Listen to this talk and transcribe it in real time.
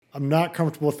I'm not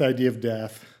comfortable with the idea of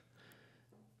death.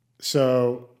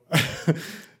 So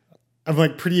I'm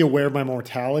like pretty aware of my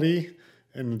mortality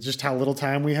and just how little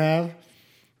time we have.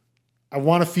 I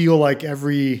want to feel like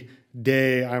every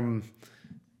day I'm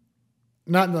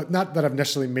not that I've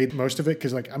necessarily made most of it,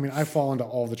 because like, I mean, I fall into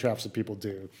all the traps that people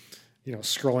do,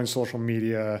 scrolling social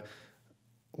media,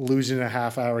 losing a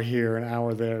half hour here, an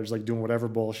hour there, is like doing whatever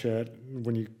bullshit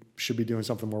when you should be doing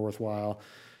something more worthwhile.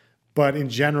 But in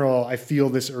general, I feel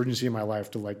this urgency in my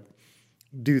life to like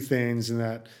do things, and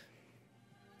that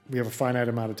we have a finite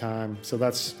amount of time. So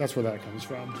that's where that comes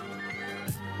from.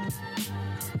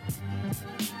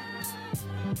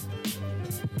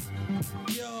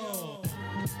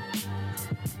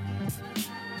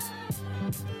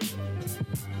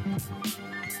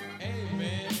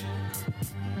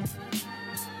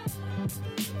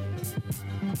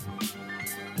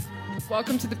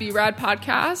 Welcome to the B-Rad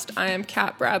podcast. I am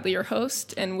Kat Bradley, your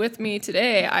host, and with me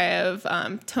today I have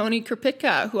Tony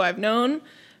Krupicka, who I've known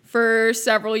for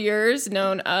several years,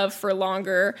 known of for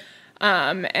longer,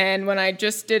 and when I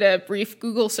just did a brief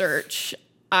Google search,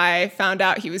 I found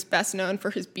out he was best known for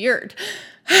his beard.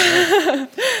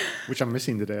 Which I'm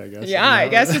missing today, I guess. Yeah, I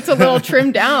guess it's a little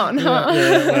trimmed down, huh?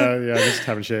 Yeah, I just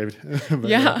haven't shaved.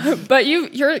 But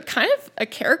you're kind of a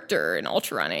character in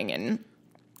ultra running, and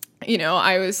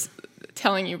I was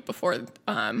telling you before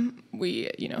we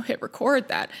hit record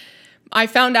that I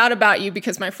found out about you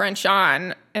because my friend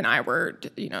Sean and I were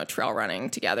trail running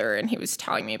together, and he was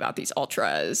telling me about these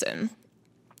ultras, and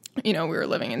we were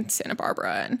living in Santa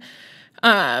Barbara,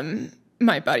 and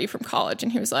my buddy from college,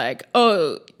 and he was like,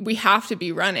 "Oh, we have to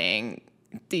be running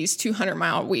these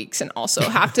 200-mile weeks and also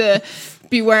have to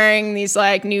be wearing these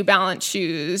like New Balance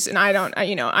shoes." And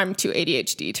I'm too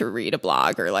ADHD to read a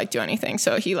blog or like do anything.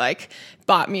 So he like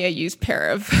bought me a used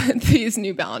pair of these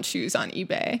New Balance shoes on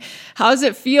eBay. How does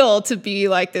it feel to be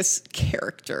like this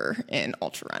character in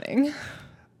ultra running?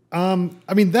 I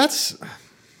mean,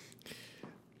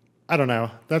 I don't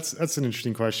know. That's an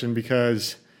interesting question,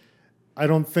 because I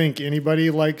don't think anybody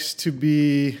likes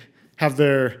to have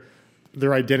their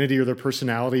identity or their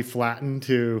personality flattened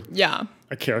to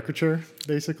a caricature,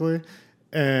 basically.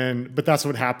 But that's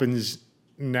what happens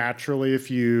naturally if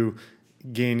you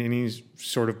gain any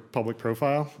sort of public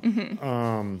profile.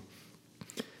 Mm-hmm.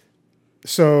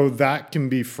 So that can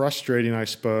be frustrating, I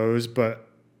suppose. But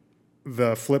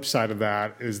the flip side of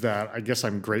that is that I guess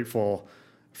I'm grateful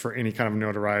for any kind of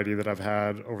notoriety that I've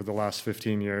had over the last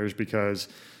 15 years, because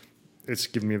it's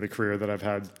given me the career that I've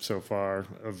had so far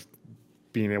of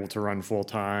being able to run full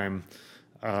time,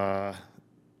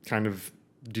 kind of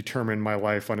determine my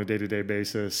life on a day-to-day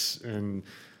basis and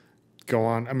go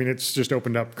on. I mean, it's just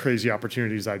opened up crazy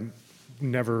opportunities I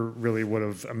never really would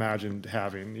have imagined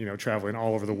having, traveling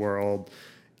all over the world,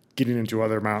 getting into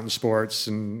other mountain sports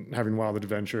and having wild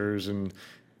adventures and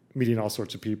meeting all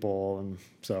sorts of people. And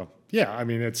so, yeah, I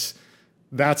mean, those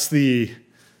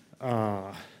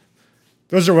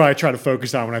are what I try to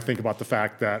focus on when I think about the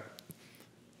fact that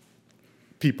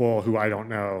people who I don't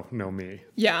know me.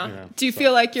 Yeah. Do you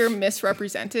feel like you're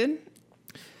misrepresented?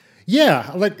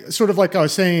 Yeah. Sort of like I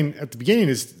was saying at the beginning,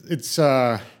 it's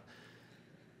to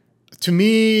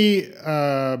me,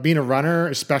 being a runner,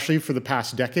 especially for the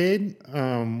past decade,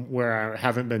 where I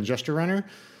haven't been just a runner,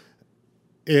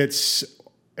 it's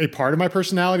a part of my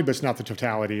personality, but it's not the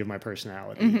totality of my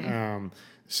personality.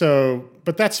 Mm-hmm.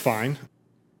 But that's fine.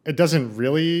 It doesn't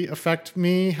really affect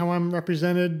me how I'm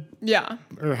represented,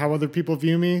 or how other people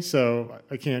view me, so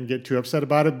I can't get too upset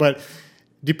about it. But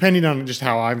depending on just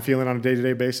how I'm feeling on a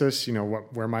day-to-day basis,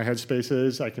 where my headspace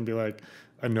is, I can be like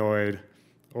annoyed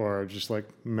or just like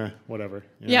meh, whatever.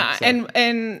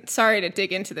 And sorry to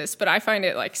dig into this, but I find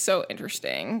it like so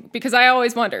interesting, because I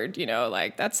always wondered,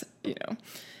 like that's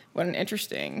what an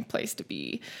interesting place to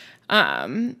be.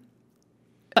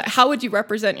 But how would you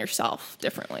represent yourself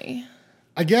differently?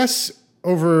 I guess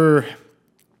over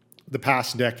the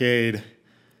past decade,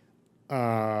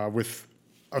 with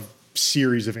a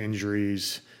series of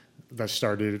injuries that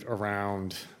started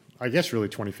around, I guess, really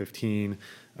 2015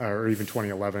 or even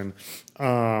 2011,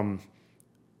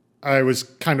 I was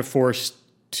kind of forced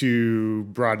to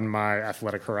broaden my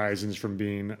athletic horizons from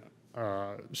being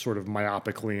sort of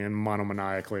myopically and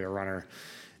monomaniacally a runner.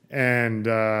 And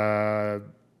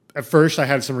at first, I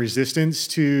had some resistance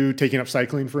to taking up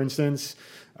cycling, for instance,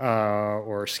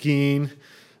 or skiing,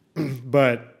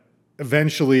 but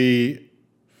eventually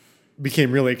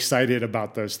became really excited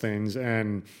about those things.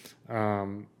 And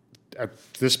at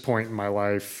this point in my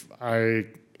life, I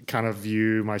kind of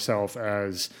view myself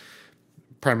as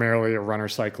primarily a runner,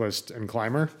 cyclist, and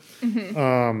climber,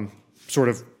 sort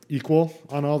of equal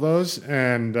on all those.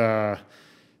 And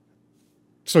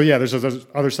so yeah, there's those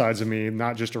other sides of me,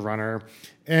 not just a runner.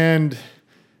 And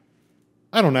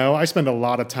I don't know, I spend a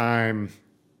lot of time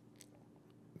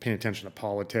paying attention to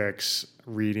politics,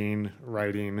 reading,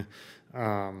 writing,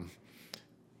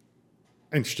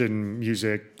 interested in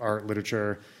music, art,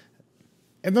 literature.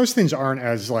 And those things aren't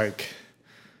as like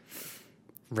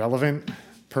relevant,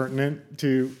 pertinent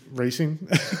to racing,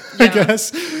 I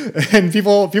guess. And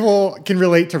people can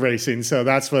relate to racing, so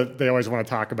that's what they always want to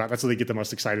talk about. That's what they get the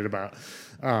most excited about.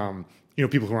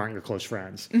 People who aren't your close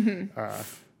friends.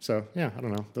 So yeah, I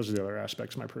don't know. Those are the other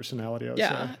aspects of my personality, I would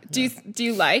say. Do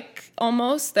you like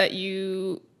almost that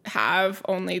you have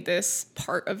only this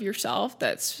part of yourself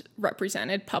that's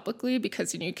represented publicly,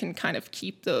 because then you can kind of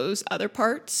keep those other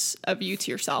parts of you to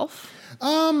yourself?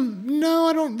 No,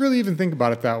 I don't really even think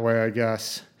about it that way, I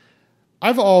guess.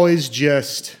 I've always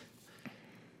just,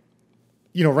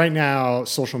 right now,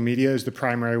 social media is the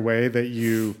primary way that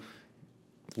you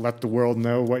let the world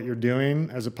know what you're doing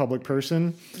as a public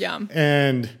person. Yeah.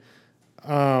 And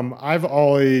I've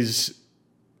always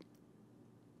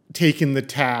taken the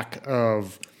tack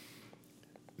of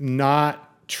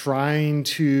not trying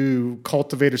to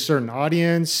cultivate a certain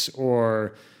audience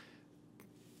or,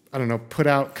 I don't know, put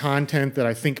out content that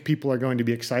I think people are going to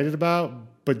be excited about,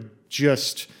 but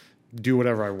just do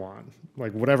whatever I want.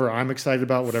 Like whatever I'm excited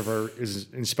about, whatever is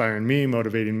inspiring me,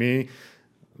 motivating me,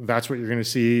 that's what you're going to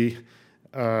see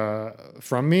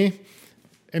from me.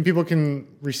 And people can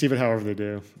receive it however they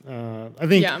do.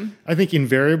 I think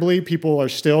invariably people are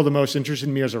still the most interested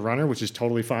in me as a runner, which is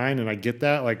totally fine. And I get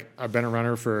that. Like I've been a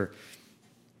runner for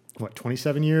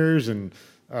 27 years and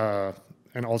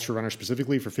an ultra runner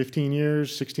specifically for 15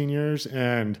 years, 16 years.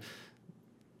 And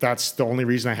that's the only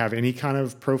reason I have any kind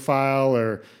of profile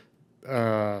or,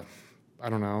 I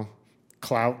don't know,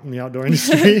 clout in the outdoor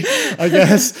industry, I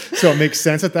guess. So it makes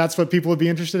sense that that's what people would be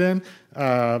interested in.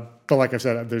 But like I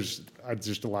said, there's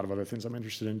just a lot of other things I'm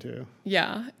interested in too.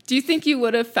 Yeah. Do you think you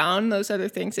would have found those other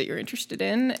things that you're interested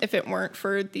in if it weren't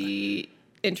for the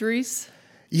injuries?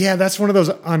 Yeah, that's one of those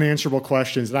unanswerable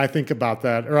questions. And I think about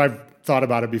that, or I've thought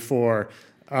about it before,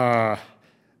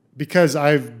 because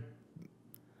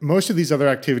most of these other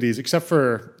activities, except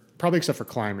for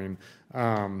climbing,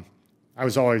 I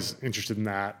was always interested in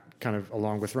that kind of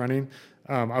along with running.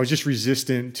 I was just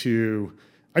resistant to,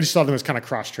 I just saw them as kind of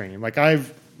cross training. Like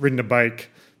I've ridden a bike.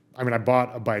 I mean, I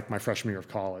bought a bike my freshman year of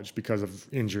college because of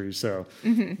injuries. So,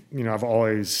 I've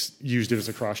always used it as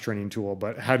a cross training tool,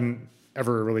 but hadn't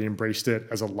ever really embraced it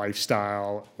as a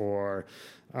lifestyle or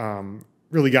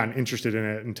really gotten interested in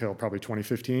it until probably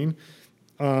 2015.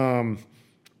 So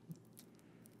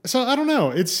I don't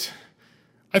know.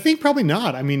 I think probably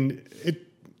not. I mean, it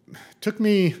took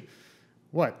me,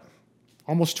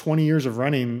 almost 20 years of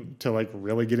running to like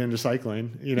really get into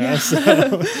cycling, Yeah. So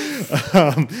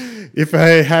if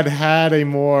I had a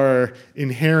more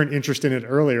inherent interest in it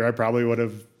earlier, I probably would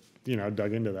have,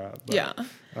 dug into that.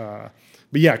 But,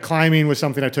 but yeah, climbing was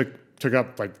something I took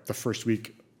up like the first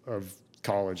week of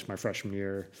college, my freshman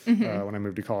year, when I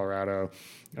moved to Colorado,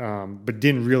 but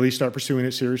didn't really start pursuing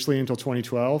it seriously until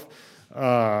 2012.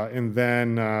 And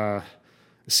then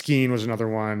skiing was another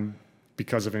one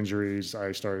because of injuries.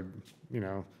 I started,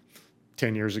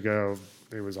 10 years ago,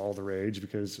 it was all the rage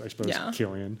because I suppose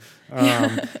Killian.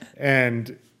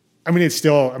 And I mean, it's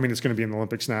going to be in the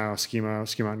Olympics now, ski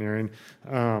mountaineering.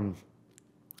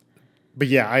 But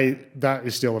yeah, that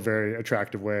is still a very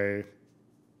attractive way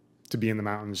to be in the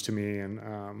mountains to me.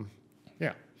 And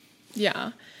yeah.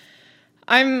 Yeah.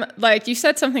 I'm like, you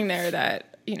said something there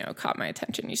that, caught my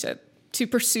attention. You said to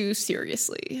pursue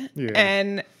seriously. Yeah.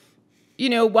 And,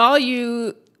 while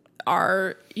you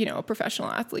are, a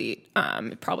professional athlete,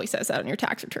 it probably says that on your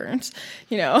tax returns,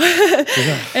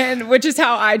 and which is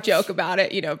how I joke about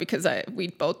it, because we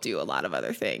both do a lot of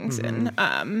other things. And,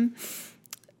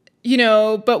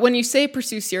 but when you say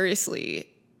pursue seriously,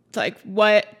 like,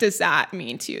 what does that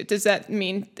mean to you? Does that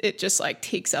mean it just like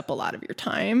takes up a lot of your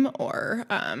time or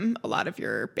a lot of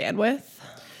your bandwidth?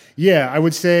 Yeah, I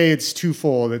would say it's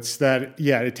twofold. It's that,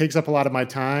 it takes up a lot of my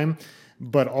time,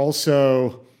 but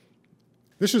also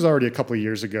this was already a couple of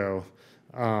years ago.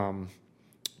 I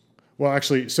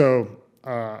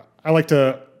like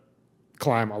to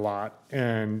climb a lot,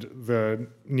 and the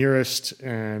nearest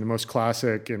and most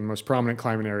classic and most prominent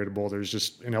climbing area to Boulder is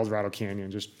just in El Dorado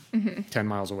Canyon, just 10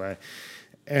 miles away.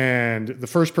 And the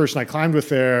first person I climbed with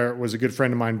there was a good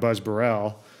friend of mine, Buzz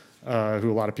Burrell,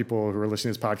 who a lot of people who are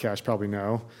listening to this podcast probably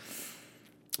know.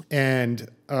 And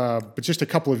but just a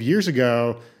couple of years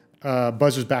ago,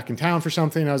 Buzz was back in town for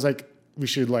something. I was like, we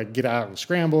should like get out and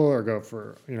scramble or go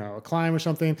for, a climb or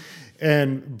something.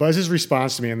 And Buzz's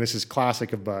response to me, and this is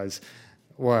classic of Buzz,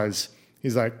 was,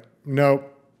 He's like,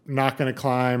 nope, not going to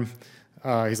climb.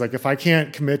 He's like, if I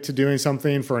can't commit to doing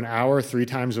something for an hour 3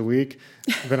 times a week,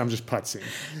 then I'm just putzing.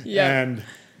 Yeah. And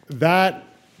that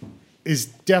is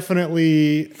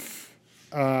definitely,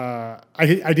 I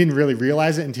didn't really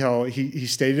realize it until he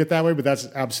stated it that way, but that's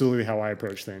absolutely how I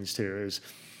approach things too, is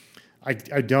I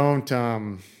don't,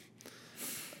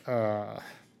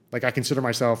 like I consider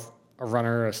myself a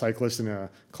runner, a cyclist, and a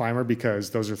climber because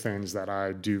those are things that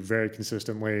I do very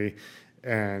consistently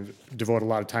and devote a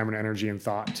lot of time and energy and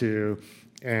thought to,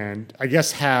 and I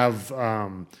guess have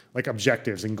like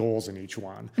objectives and goals in each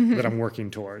one that I'm working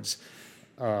towards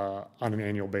on an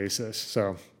annual basis.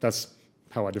 So that's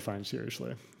how I define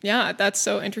seriously. Yeah, that's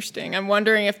so interesting. I'm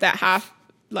wondering if that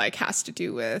has to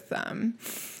do with,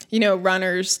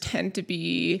 runners tend to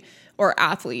be, or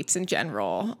athletes in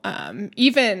general,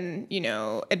 even,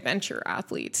 adventure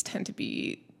athletes tend to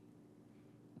be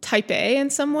type A in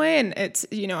some way. And it's,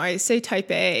 I say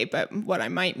type A, but what I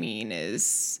might mean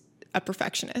is a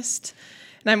perfectionist.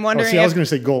 And I'm wondering I was going to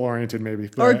say goal-oriented maybe.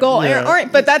 Or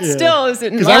goal-oriented, but that still is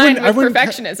in line with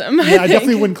perfectionism. I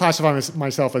definitely wouldn't classify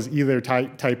myself as either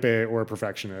type A or a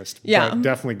perfectionist. Yeah. But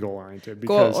definitely goal-oriented.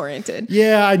 Goal-oriented.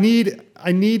 Yeah, I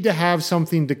need to have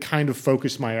something to kind of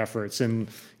focus my efforts and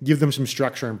give them some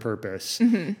structure and purpose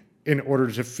in order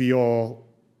to feel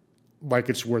like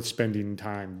it's worth spending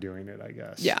time doing it, I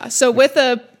guess. Yeah. So with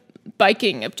a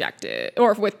biking objective,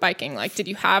 or with biking, like, did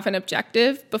you have an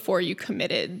objective before you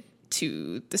committed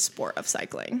to the sport of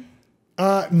cycling?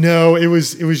 No, it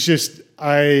was just,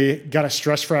 I got a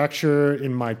stress fracture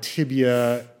in my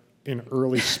tibia in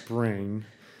early spring.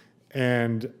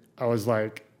 And I was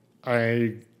like,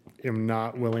 I am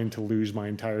not willing to lose my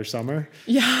entire summer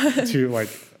to like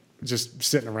just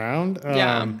sitting around.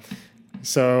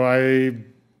 So I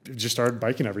just started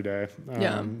biking every day.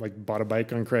 Like bought a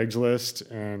bike on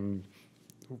Craigslist and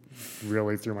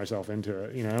really threw myself into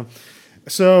it,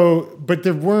 So, but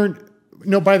there weren't,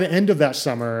 by the end of that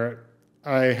summer,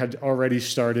 I had already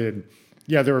started,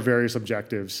 there were various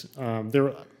objectives. There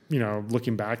were,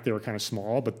 looking back, they were kind of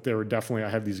small, but there were definitely, I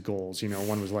had these goals.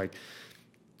 One was like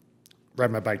ride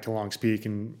my bike to Longs Peak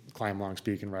and climb Longs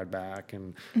Peak and ride back.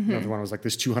 And another one was like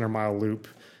this 200-mile loop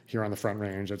here on the Front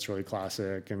Range. That's really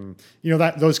classic. And,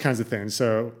 those kinds of things.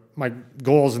 So my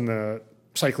goals in the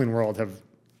cycling world have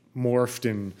morphed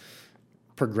and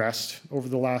progressed over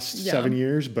the last 7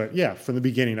 years. But from the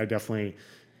beginning, I definitely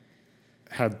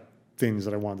had things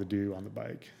that I wanted to do on the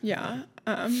bike. Yeah.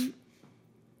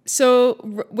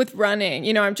 So with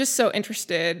running, I'm just so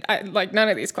interested. Like none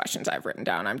of these questions I've written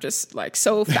down. I'm just like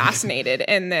so fascinated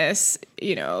in this,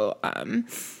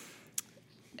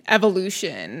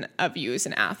 evolution of you as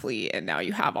an athlete. And now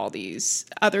you have all these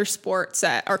other sports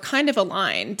that are kind of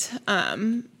aligned,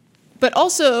 but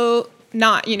also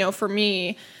not, for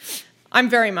me, I'm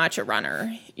very much a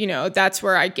runner. That's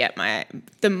where I get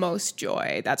the most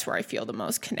joy. That's where I feel the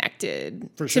most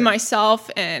connected to myself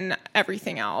and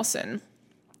everything else. And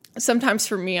sometimes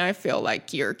for me, I feel like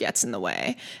gear gets in the way.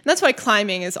 And that's why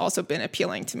climbing has also been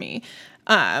appealing to me.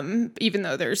 Even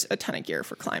though there's a ton of gear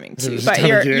for climbing too, but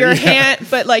your hand,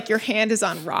 but like your hand is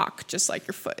on rock, just like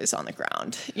your foot is on the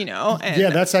ground,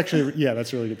 And, that's actually,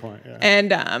 that's a really good point. Yeah.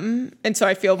 And so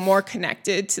I feel more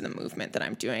connected to the movement that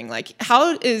I'm doing. Like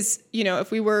how is,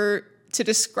 if we were to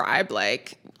describe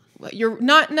like you're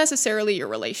not necessarily your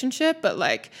relationship, but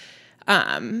like,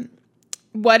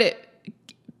 what it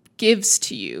gives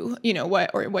to you,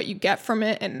 what you get from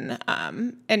it, and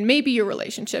maybe your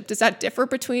relationship. Does that differ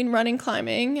between running,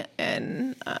 climbing,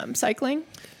 and cycling?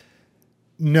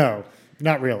 No,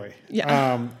 not really.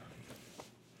 Yeah.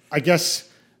 I guess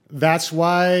that's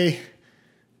why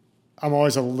I'm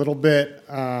always a little bit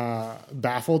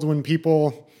baffled when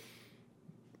people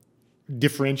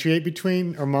differentiate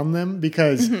among them,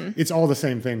 because it's all the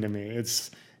same thing to me.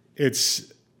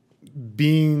 It's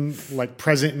being like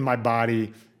present in my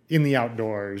body in the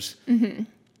outdoors,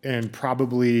 and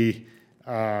probably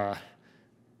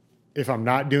if I'm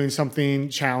not doing something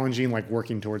challenging, like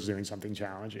working towards doing something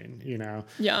challenging,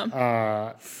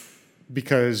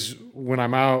 because when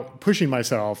I'm out pushing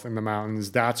myself in the mountains,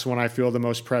 that's when I feel the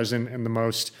most present and the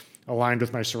most aligned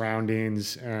with my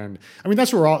surroundings. And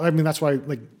that's why,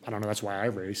 like, I don't know, that's why I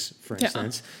race, for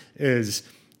instance, is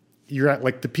you're at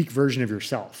like the peak version of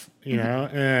yourself, know,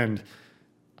 and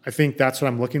I think that's what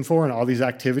I'm looking for in all these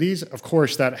activities. Of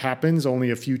course, that happens only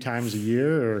a few times a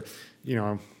year, or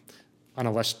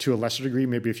to a lesser degree,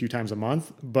 maybe a few times a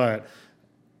month. But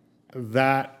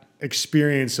that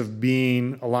experience of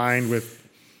being aligned with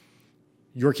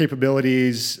your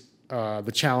capabilities,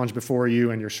 the challenge before you,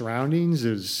 and your surroundings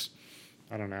is,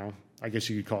 I don't know, I guess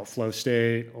you could call it flow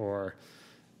state, or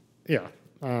yeah,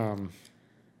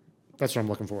 that's what I'm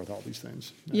looking for with all these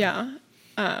things. Yeah.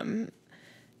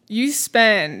 You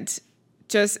spend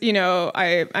just,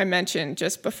 I mentioned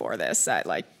just before this that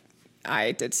like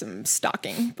I did some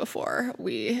stalking before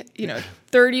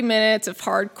 30 minutes of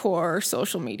hardcore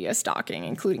social media stalking,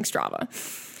 including Strava.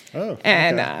 Oh,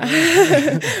 and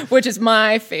okay. Which is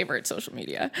my favorite social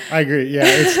media. I agree. Yeah,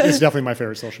 it's definitely my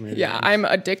favorite social media. Yeah, I'm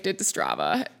addicted to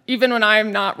Strava. Even when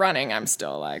I'm not running, I'm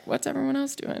still like, what's everyone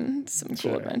else doing? Some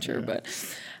cool adventure. Yeah.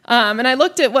 But and I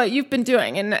looked at what you've been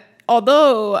doing, and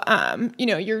although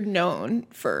you're known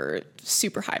for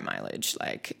super high mileage,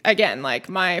 like again, like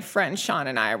my friend Sean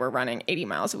and I were running 80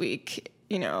 miles a week,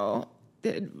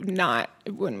 not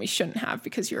when we shouldn't have,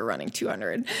 because you're running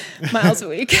 200 miles a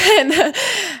week.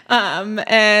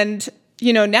 And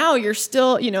now you're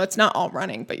still, it's not all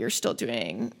running, but you're still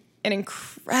doing an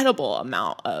incredible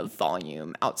amount of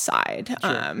volume outside.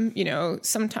 Sure.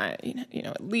 Sometimes,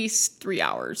 at least 3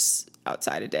 hours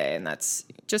outside a day. And that's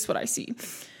just what I see.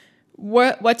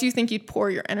 What do you think you'd pour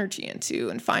your energy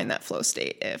into and find that flow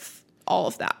state if all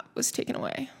of that was taken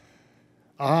away?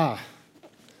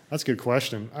 That's a good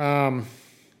question.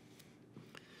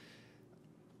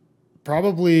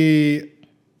 Probably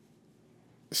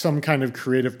some kind of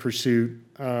creative pursuit.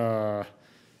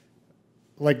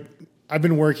 Like I've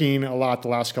been working a lot the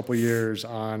last couple of years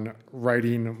on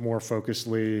writing more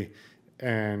focusedly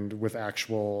and with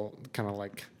actual kind of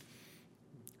like,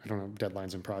 I don't know,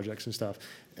 deadlines and projects and stuff.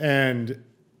 And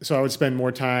so I would spend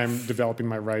more time developing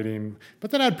my writing,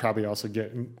 but then I'd probably also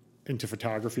get into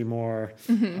photography more.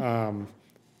 Mm-hmm.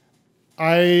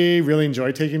 I really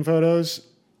enjoy taking photos.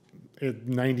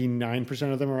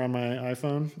 99% of them are on my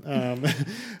iPhone.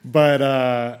 But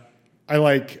I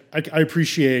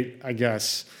appreciate, I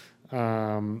guess,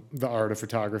 the art of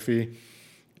photography.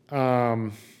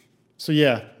 So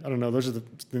yeah, I don't know. Those are the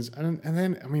things. And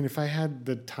then, I mean, if I had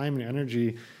the time and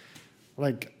energy,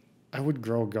 like I would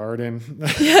grow a garden.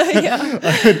 Yeah.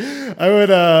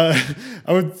 I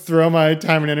would throw my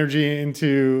time and energy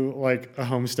into like a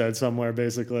homestead somewhere,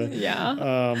 basically.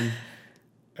 Yeah.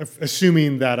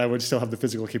 Assuming that I would still have the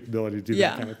physical capability to do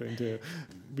that kind of thing too.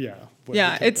 Yeah.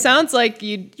 Yeah. It sounds like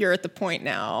you're at the point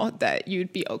now that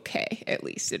you'd be okay. At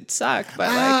least it'd suck, but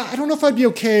I don't know if I'd be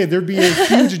okay. There'd be a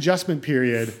huge adjustment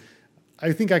period.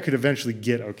 I think I could eventually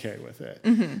get okay with it.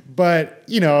 Mm-hmm. But,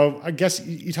 I guess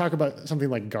you talk about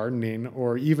something like gardening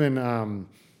or even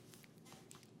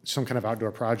some kind of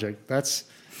outdoor project. It's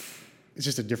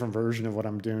just a different version of what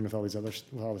I'm doing with all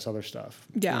this other stuff.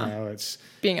 Yeah. It's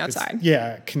being outside.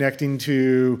 Connecting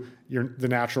to the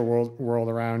natural world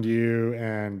around you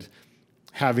and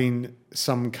having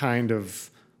some kind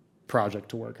of project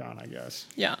to work on, I guess.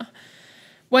 Yeah.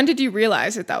 When did you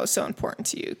realize that was so important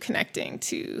to you, connecting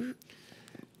to?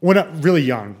 When really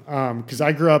young, because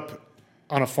I grew up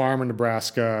on a farm in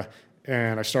Nebraska,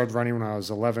 and I started running when I was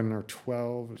 11 or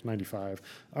 12. It was 95.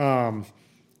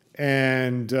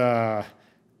 And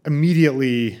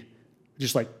immediately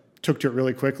just like took to it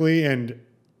really quickly, and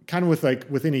kind of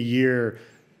within a year,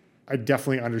 I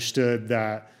definitely understood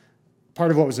that part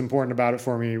of what was important about it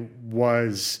for me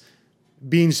was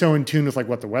being so in tune with like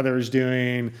what the weather is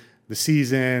doing, the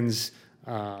seasons,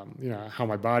 how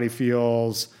my body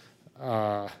feels.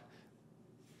 It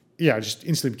just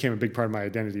instantly became a big part of my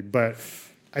identity. But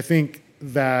I think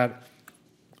that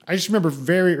I just remember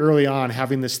very early on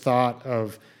having this thought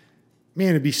of, man,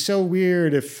 it'd be so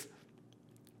weird if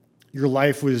your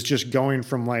life was just going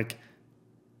from like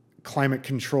climate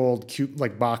controlled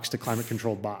like box to climate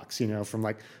controlled box, from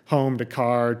like home to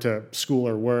car to school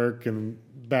or work and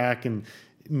back, and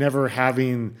never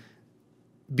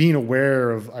being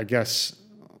aware of, I guess,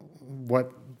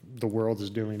 what the world is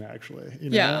doing actually.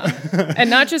 Yeah. And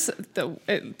not just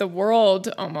the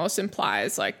world almost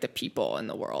implies like the people in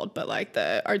the world, but like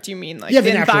or do you mean like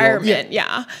the environment?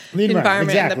 Yeah. The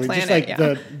environment and the planet. Just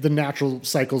like the natural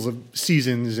cycles of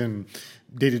seasons and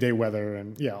day-to-day weather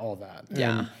and all that.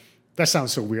 And that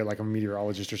sounds so weird, like I'm a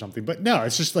meteorologist or something, but no,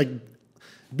 it's just like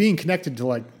being connected to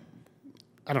like,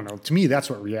 I don't know, to me,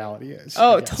 that's what reality is.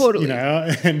 Oh, totally.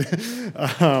 And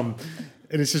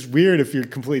it's just weird if you're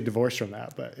completely divorced from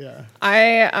that, but yeah.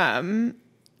 I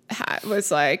was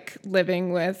like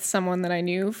living with someone that I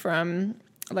knew from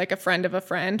like a friend of a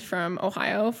friend from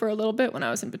Ohio for a little bit when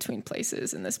I was in between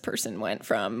places, and this person went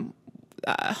from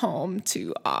home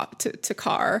to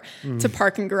car to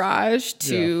parking garage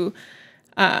to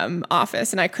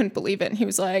office, and I couldn't believe it. And he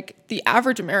was like, the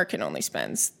average American only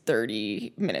spends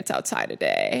 30 minutes outside a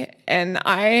day. And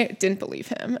I didn't believe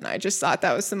him. And I just thought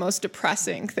that was the most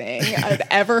depressing thing I've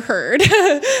ever heard.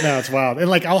 No, it's wild. And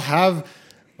like I'll have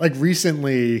like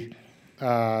recently,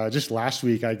 just last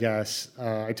week, I guess,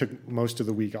 I took most of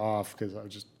the week off because I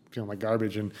was just feeling like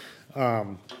garbage. And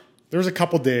there was a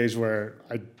couple days where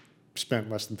I spent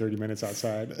less than 30 minutes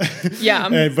outside.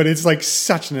 Yeah. But it's like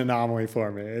such an anomaly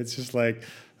for me. It's just like,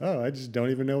 oh, I just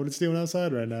don't even know what it's doing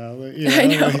outside right now. I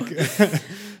know. Like,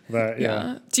 but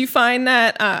yeah. Do you find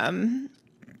that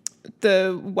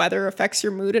the weather affects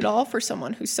your mood at all for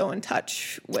someone who's so in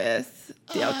touch with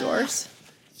the outdoors?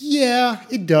 Yeah,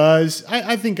 it does.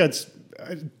 I think that's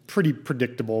pretty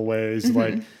predictable ways. Mm-hmm.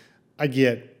 Like I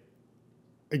get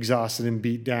exhausted and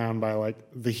beat down by like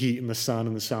the heat and the sun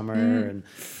in the summer. And,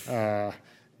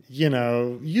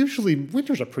 usually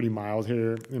winters are pretty mild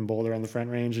here in Boulder on the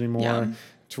Front Range anymore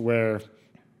to where,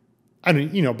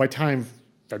 by time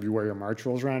February or March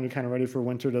rolls around, you're kind of ready for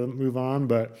winter to move on.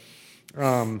 But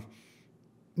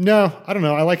no, I don't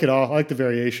know. I like it all. I like the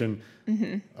variation.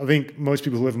 Mm-hmm. I think most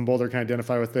people who live in Boulder can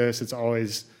identify with this. It's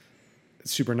always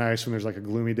super nice when there's like a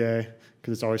gloomy day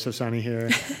because it's always so sunny here.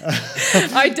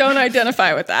 I don't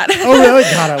identify with that. Oh, really?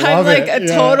 God, I love it. I'm like a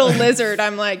total lizard.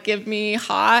 I'm like, give me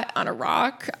hot on a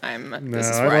rock. This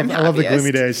is where I'm happiest. I love the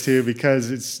gloomy days too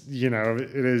because it's,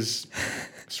 it is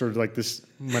sort of like this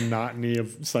monotony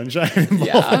of sunshine.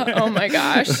 Yeah. Oh my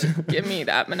gosh. Give me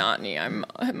that monotony. I'm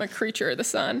a creature of the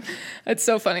sun. It's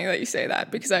so funny that you say that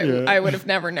because I would have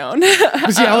never known.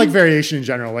 But see, I like variation in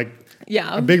general. Like,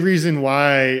 a big reason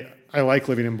why I like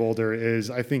living in Boulder is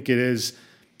I think it is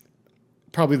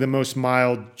probably the most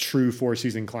mild, true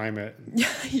 4-season climate. Yeah,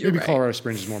 maybe right. Colorado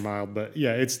Springs is more mild, but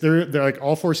yeah, they're like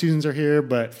all 4 seasons are here,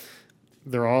 but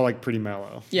they're all like pretty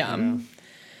mellow. Yeah.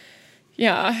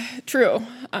 Yeah, true.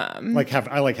 I like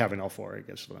having all 4, I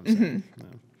guess is what I'm saying. Yeah.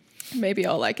 Maybe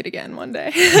I'll like it again one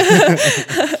day.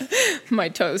 My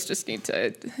toes just need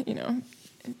to,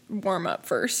 warm up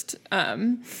first.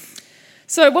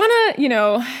 So I want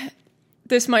to,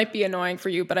 this might be annoying for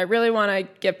you, but I really want to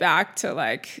get back to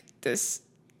like this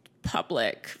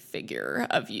public figure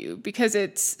of you because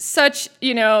it's such,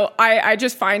 I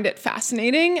just find it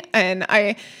fascinating and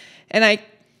I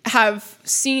have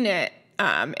seen it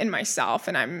in myself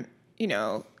and I'm,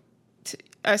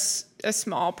 a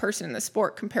small person in the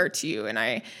sport compared to you. And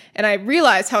I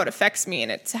realize how it affects me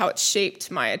and it's how it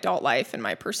shaped my adult life and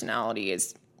my personality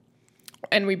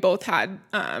and we both had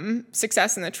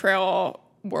success in the trail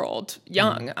world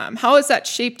young. How has that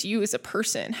shaped you as a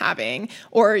person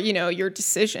your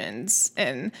decisions?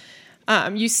 And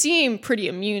you seem pretty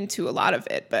immune to a lot of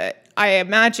it, but I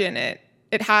imagine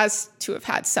it has to have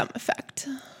had some effect.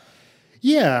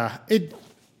 Yeah,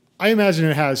 I imagine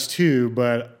it has too,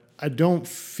 but I don't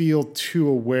feel too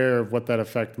aware of what that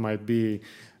effect might be.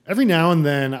 Every now and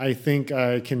then I think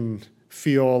I can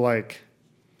feel like,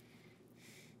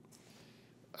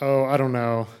 oh, I don't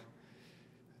know,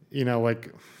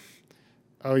 like,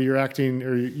 oh, you're acting,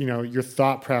 or, your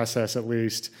thought process at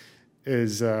least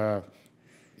is,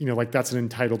 like that's an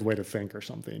entitled way to think or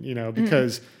something,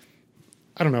 because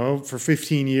I don't know, for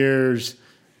 15 years,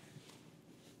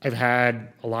 I've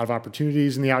had a lot of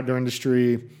opportunities in the outdoor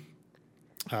industry,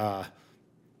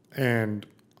 and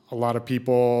a lot of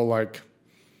people like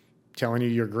telling you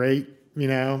you're great,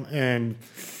 and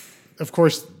of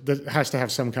course that has to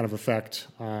have some kind of effect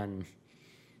on,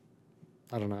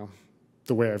 I don't know,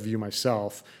 the way I view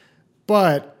myself.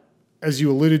 But as you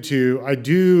alluded to,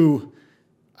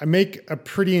 I make a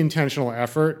pretty intentional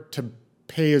effort to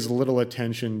pay as little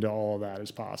attention to all of that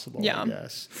as possible, I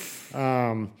guess.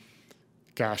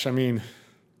 Gosh,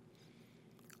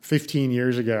 15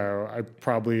 years ago, I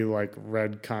probably like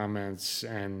read comments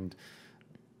and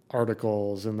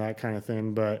articles and that kind of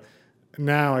thing. But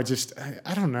now I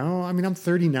don't know. I'm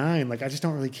 39. Like, I just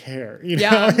don't really care.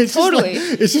 Yeah, it's totally.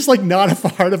 It's just like not a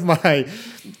part of my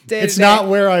day-to-day. It's not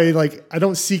where I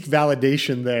don't seek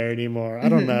validation there anymore. I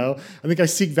don't know. I think I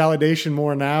seek validation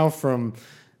more now from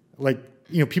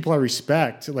people I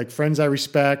respect, like friends I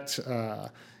respect,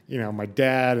 my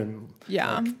dad and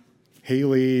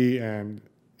Haley and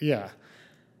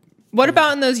What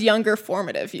about in those younger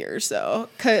formative years though?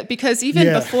 Because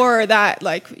even before that,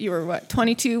 you were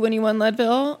 22 when you won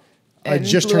Leadville? I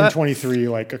just turned 23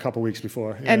 a couple weeks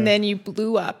before. Yeah. And then you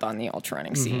blew up on the ultra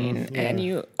running scene and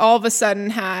you all of a sudden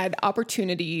had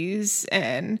opportunities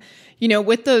and,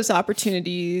 with those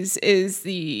opportunities is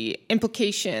the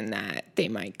implication that they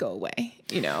might go away,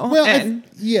 Well, and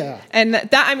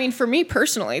that, for me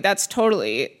personally, that's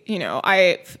totally,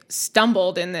 I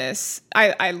stumbled in this.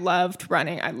 I loved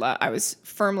running. I was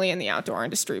firmly in the outdoor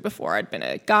industry before. I'd been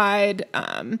a guide,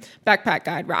 backpack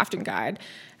guide, rafting guide.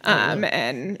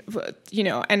 And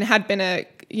had been a,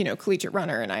 collegiate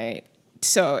runner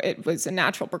so it was a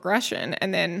natural progression.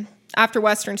 And then after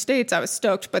Western States, I was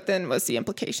stoked, but then was the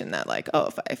implication that like, oh,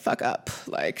 if I fuck up,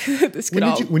 like this could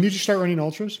When did you start running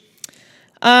ultras?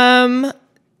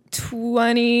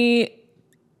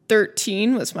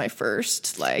 2013 was my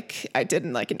first, like, I did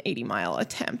like an 80-mile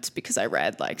attempt because I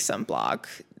read like some blog.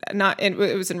 It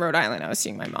was in Rhode Island. I was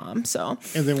seeing my mom. So.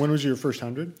 And then when was your first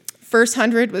 100? First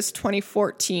 100 was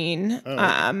 2014,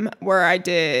 where I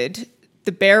did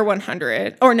the Bear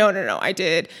 100. Or no. I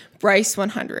did Bryce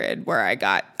 100, where I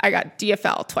got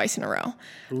DFL twice in a row.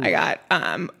 Ooh. I got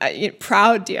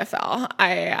proud DFL.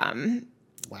 I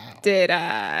did.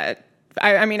 I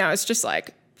was just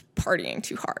like partying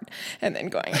too hard and then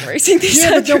going and racing these.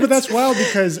 But that's wild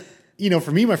because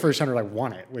for me, my first 100, I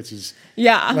won it, which is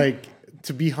like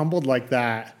to be humbled like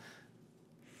that.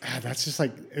 That's just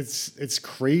like it's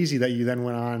crazy that you then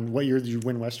went on. What year did you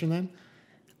win Western then?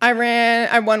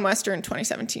 I won Western in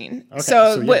 2017. Okay,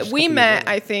 so we met,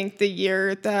 I think, the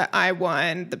year that I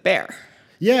won the Bear.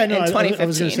 Yeah, no, I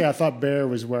was going to say I thought Bear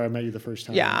was where I met you the first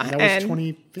time. Yeah, and that was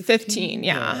 2015.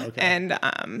 Yeah, okay.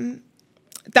 And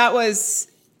that was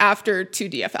after 2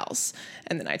 DFLs,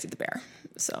 and then I did the Bear.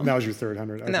 So and that was your third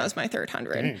 100. Okay. And that was my third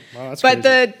 100. Dang. Wow, that's but crazy.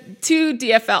 The 2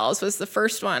 DFLs was the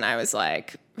first one. I was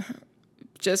like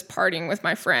just partying with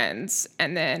my friends,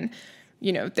 and then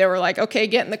they were like, okay,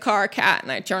 get in the car, Kat.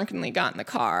 And I drunkenly got in the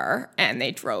car, and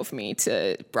they drove me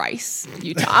to Bryce,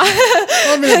 Utah,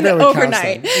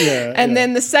 overnight. And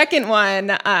then the second one,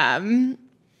 and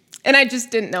I just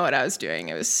didn't know what I was doing.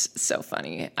 It was so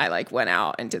funny. I like went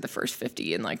out and did the first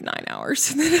 50 in like 9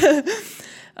 hours,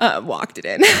 walked it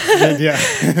in.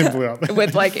 Blew up.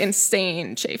 With like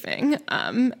insane chafing.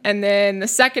 And then the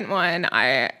second one,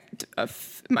 my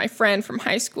friend from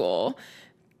high school,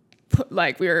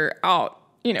 we were out,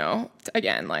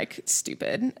 again, like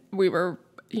stupid. We were,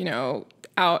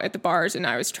 out at the bars, and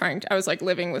I was like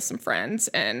living with some friends,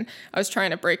 and I was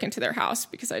trying to break into their house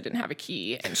because I didn't have a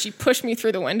key, and she pushed me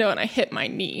through the window, and I hit my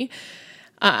knee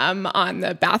on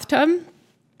the bathtub.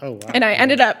 Oh, wow. And I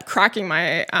ended up cracking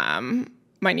my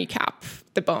kneecap,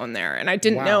 the bone there, and I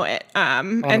didn't know it.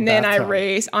 And then I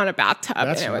raced on a bathtub.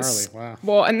 That's and it was gnarly. Wow.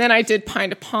 Well, and then I did Pine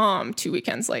to Palm 2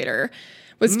 weekends later.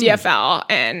 Was DFL,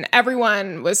 and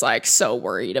everyone was like so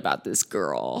worried about this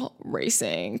girl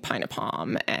racing Pine to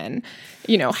Palm, and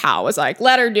Hal was like,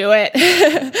 let her do it.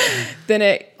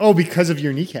 Then because of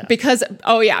your kneecap. Because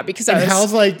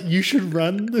Hal's like, you should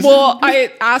run this. Well,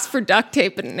 I asked for duct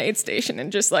tape at an aid station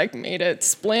and just like made a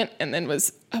splint, and then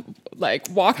was like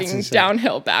walking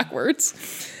downhill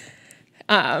backwards.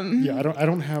 I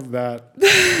don't have that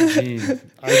gene.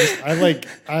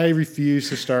 I refuse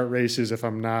to start races if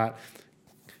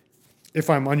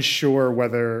I'm unsure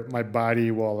whether my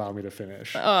body will allow me to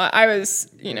finish. I was,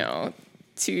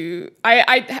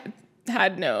 I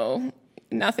had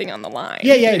nothing on the line.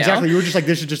 Yeah, exactly. You were just like,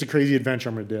 this is just a crazy adventure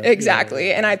I'm going to do. Exactly.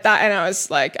 Yeah. And I thought, and I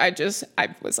was like, it was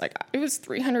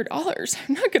 $300.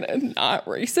 I'm not going to not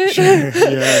race it.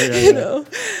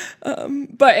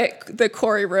 But the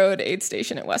Quarry Road aid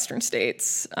station at Western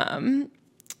States,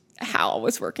 Hal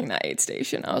was working that aid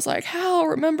station. I was like, Hal,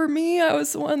 remember me? I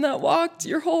was the one that walked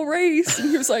your whole race.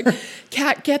 And he was like,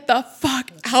 Kat, get the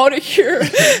fuck out of here.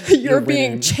 You're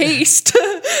being chased.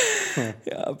 Yeah,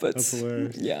 but that's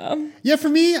hilarious. Yeah, for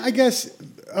me, I guess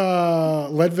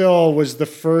Leadville was the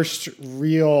first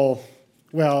real.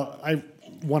 Well, I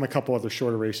won a couple other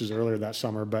shorter races earlier that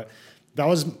summer, but that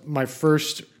was my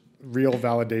first real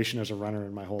validation as a runner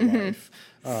in my whole life.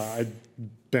 I'd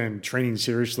been training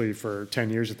seriously for 10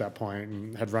 years at that point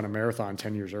and had run a marathon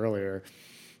 10 years earlier,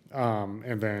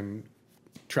 and then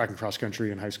track and cross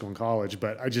country in high school and college.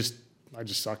 But I just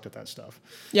sucked at that stuff.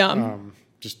 Yeah.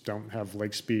 Just don't have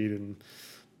leg speed and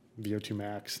VO2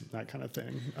 max, that kind of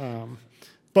thing.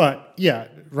 But yeah,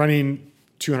 running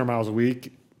 200 miles a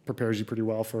week prepares you pretty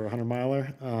well for a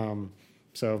 100-miler.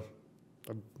 So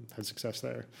I had success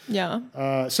there. Yeah.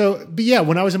 But yeah,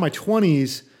 when I was in my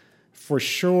 20s, for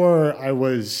sure, I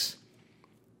was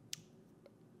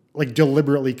like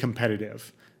deliberately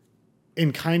competitive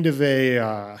in kind of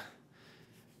a,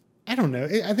 I don't know.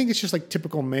 I think it's just like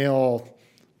typical male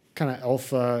kind of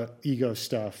alpha ego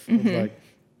stuff. Of like,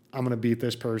 I'm going to beat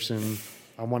this person.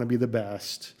 I want to be the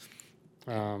best.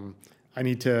 I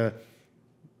need to,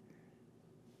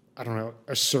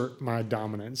 assert my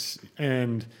dominance.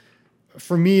 And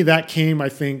for me, that came, I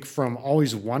think, from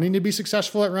always wanting to be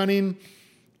successful at running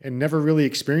and never really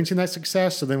experiencing that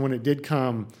success. So then when it did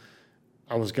come,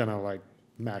 I was going to like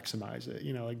maximize it,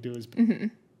 do as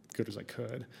good as I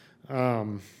could.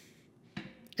 And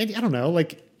I don't know,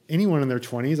 like anyone in their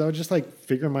 20s, I was just like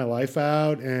figuring my life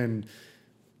out and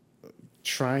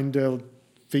trying to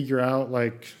figure out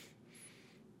like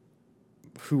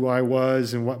who I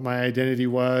was and what my identity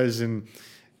was. And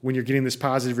when you're getting this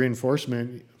positive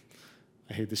reinforcement,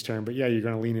 I hate this term, but yeah, you're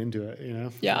going to lean into it, you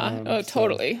know? Yeah.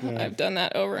 Totally. Yeah. I've done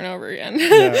that over and over again.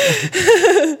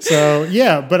 Yeah. So,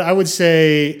 yeah, but I would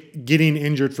say getting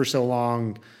injured for so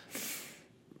long,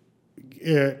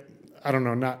 I don't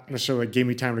know, not necessarily gave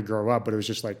me time to grow up, but it was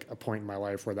just like a point in my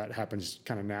life where that happens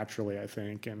kind of naturally, I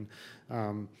think. And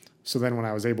so then when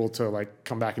I was able to like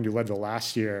come back and do Leadville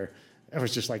last year, I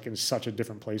was just like in such a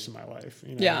different place in my life.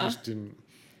 You know, Yeah. I just didn't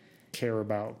care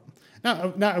about, I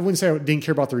wouldn't say I didn't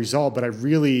care about the result, but I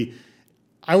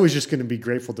was just going to be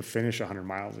grateful to finish 100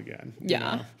 miles again.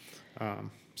 Yeah.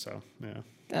 So, yeah.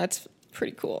 That's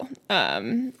pretty cool.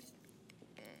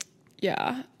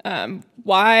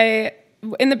 Why,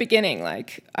 in the beginning,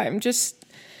 like, I'm just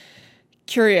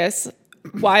curious,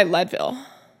 why Leadville?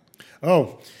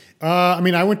 I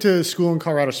mean, I went to school in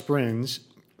Colorado Springs,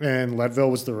 and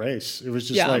Leadville was the race. It was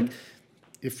just like,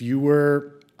 if you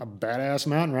were a badass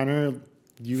mountain runner,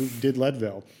 you did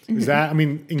Leadville. Is that, I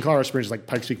mean, in Colorado Springs, like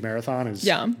Pikes Peak Marathon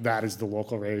that is the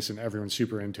local race, and everyone's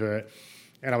super into it.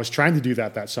 And I was trying to do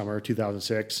that summer,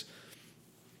 2006,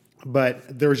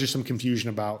 but there was just some confusion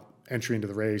about entry into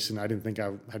the race, and I didn't think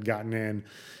I had gotten in.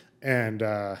 And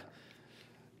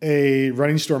a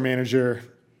running store manager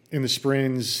in the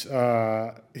Springs, he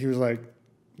was like,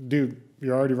 dude,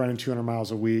 you're already running 200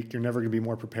 miles a week. You're never going to be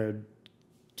more prepared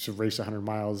to race 100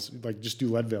 miles. Like, just do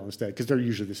Leadville instead, because they're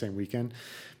usually the same weekend.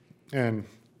 And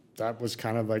that was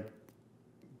kind of like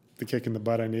the kick in the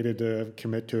butt I needed to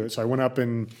commit to it. So I went up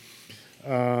and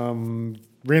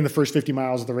ran the first 50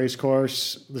 miles of the race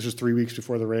course. This was 3 weeks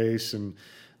before the race, and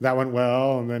that went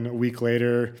well. And then a week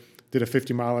later, did a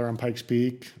 50 miler on Pikes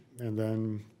Peak, and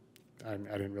then I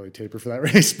didn't really taper for that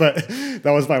race, but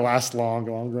that was my last long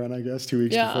run, I guess, 2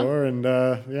 weeks before. And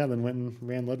then went and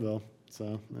ran Leadville.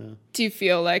 So, yeah. Do you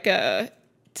feel like a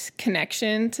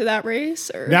connection to that race?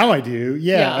 Or? Now I do.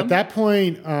 Yeah. At that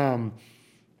point, I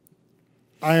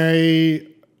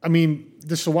mean,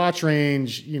 the Saguache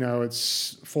Range, you know,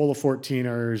 it's full of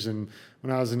 14ers. And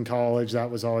when I was in college,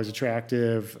 that was always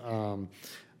attractive.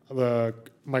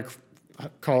 My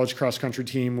college cross country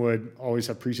team would always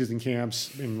have preseason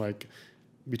camps in like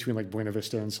between like Buena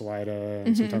Vista and Salida,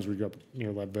 and sometimes we'd go up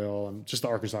near Leadville and just the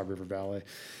Arkansas River Valley.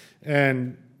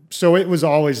 And so it was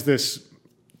always this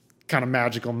kind of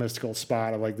magical, mystical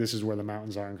spot of like, this is where the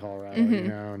mountains are in Colorado, you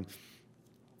know?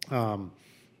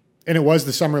 And it was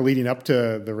the summer leading up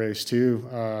to the race too.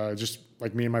 Just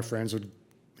like me and my friends would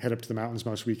head up to the mountains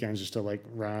most weekends just to like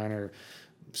run, or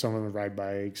some of them would ride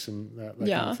bikes and that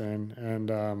kind of thing.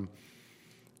 And,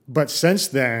 but since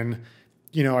then,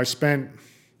 you know, I spent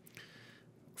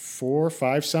 4 or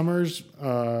 5 summers,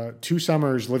 2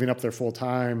 summers living up there full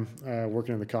time,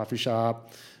 working in the coffee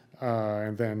shop,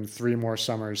 and then 3 more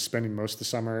summers spending most of the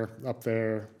summer up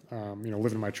there, you know,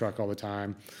 living in my truck all the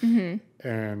time,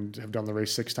 and have done the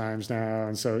race 6 times now.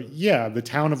 And so, yeah, the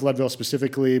town of Leadville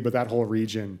specifically, but that whole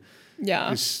region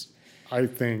is, I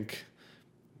think,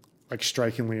 like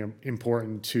strikingly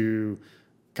important to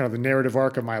kind of the narrative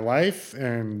arc of my life,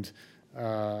 and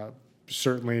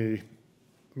certainly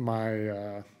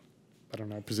my,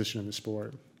 position in the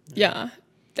sport. Yeah,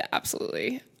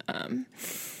 absolutely.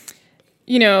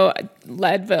 You know,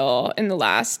 Leadville in the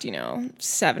last,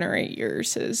 7 or 8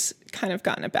 years has kind of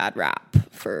gotten a bad rap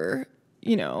for,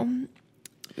 like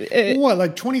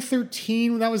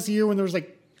 2013, that was the year when there was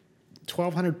like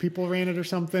 1,200 people ran it or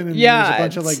something, and there was a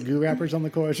bunch of like goo rappers on the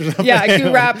course or something. Yeah,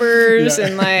 goo rappers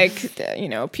and like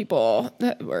people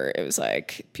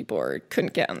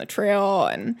couldn't get on the trail,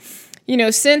 and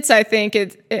since I think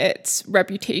its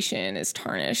reputation is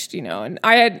tarnished, and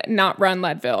I had not run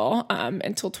Leadville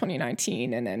until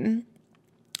 2019, and then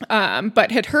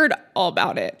but had heard all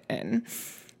about it, and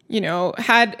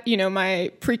had,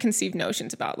 my preconceived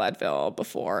notions about Leadville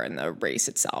before and the race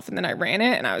itself. And then I ran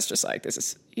it and I was just like, this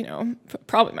is,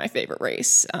 probably my favorite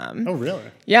race. Oh, really?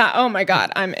 Yeah. Oh my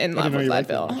God. I'm in love with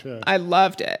Leadville. I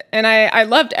loved it. And I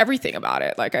loved everything about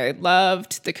it. Like, I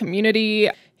loved the community.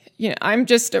 I'm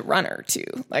just a runner too.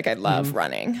 Like, I love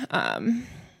running.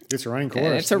 It's a running course.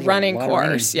 And it's a running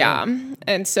course. Yeah.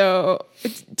 And so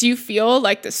do you feel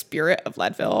like the spirit of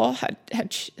Leadville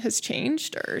has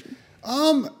changed, or?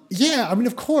 Yeah, I mean,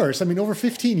 of course. I mean, over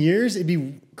 15 years, it'd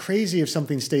be crazy if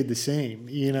something stayed the same,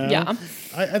 Yeah.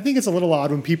 I think it's a little odd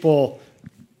when people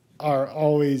are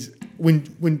always,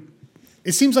 when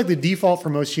it seems like the default for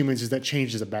most humans is that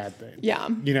change is a bad thing.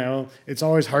 Yeah. It's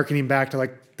always hearkening back to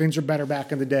like, things are better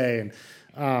back in the day.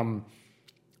 And,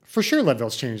 for sure,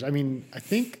 Leadville's changed. I mean, I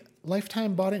think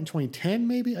Lifetime bought it in 2010,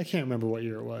 maybe. I can't remember what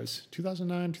year it was.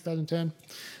 2009, 2010.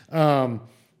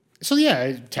 So yeah,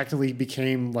 it technically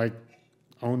became like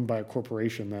owned by a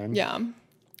corporation then. Yeah.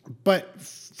 But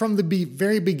from the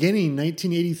very beginning,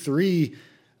 1983,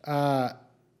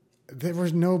 there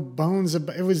was no bones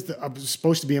about it. Was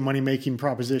supposed to be a money-making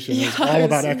proposition. It was all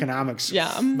about economics.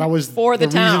 Yeah. That was for the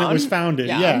reason town. it was founded.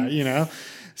 Yeah, you know.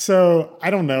 So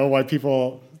I don't know why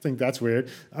people think that's weird.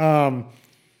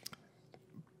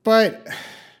 But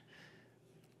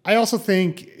I also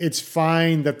think it's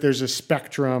fine that there's a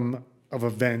spectrum of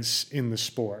events in the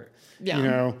sport. Yeah. You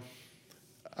know,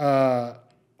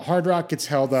 Hard Rock gets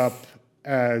held up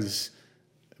as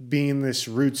being this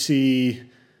rootsy,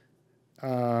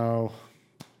 I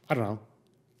don't know,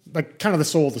 like kind of the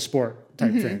soul of the sport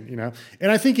type thing, you know?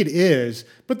 And I think it is,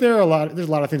 but there's a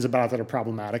lot of things about it that are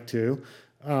problematic too.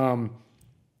 And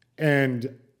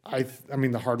I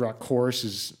mean, the Hard Rock course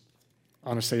is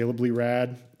unassailably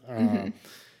rad.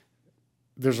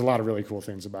 There's a lot of really cool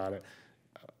things about it.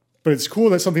 But it's cool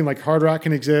that something like Hard Rock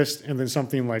can exist, and then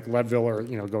something like Leadville, or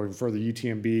going further,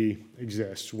 UTMB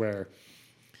exists, where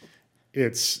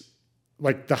it's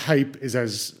like the hype is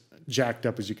as jacked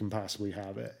up as you can possibly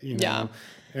have it. Yeah.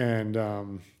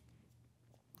 And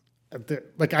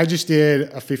like I just did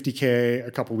a 50K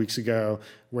a couple weeks ago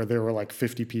where there were like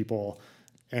 50 people,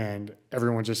 and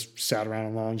everyone just sat around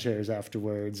in lawn chairs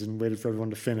afterwards and waited for everyone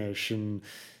to finish, and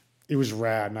it was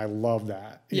rad, and I love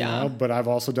that. You know? But I've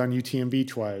also done UTMB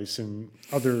twice and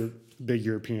other big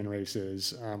European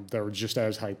races that were just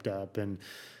as hyped up, and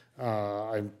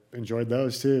I enjoyed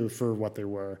those too for what they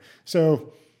were.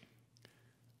 So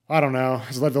I don't know.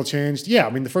 Has Leadville changed? Yeah. I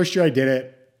mean, the first year I did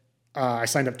it, I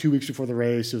signed up 2 weeks before the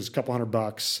race. It was a couple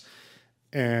 $100,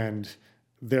 and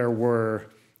there were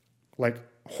like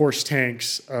horse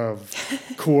tanks of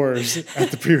Coors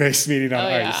at the pre-race meeting on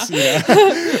ice. Yeah.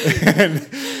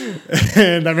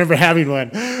 and I remember having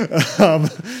one.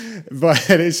 But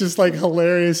it's just like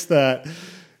hilarious that,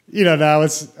 now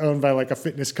it's owned by like a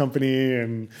fitness company,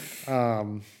 and I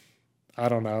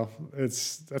don't know.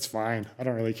 That's fine. I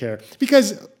don't really care.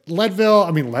 Because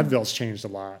Leadville's changed a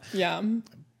lot. Yeah.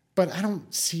 But I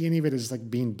don't see any of it as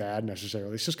like being bad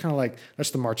necessarily. It's just kind of like,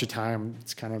 that's the march of time.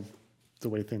 It's kind of the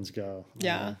way things go.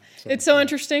 Yeah. It's so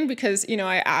interesting because,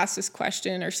 I asked this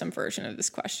question or some version of this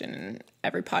question in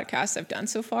every podcast I've done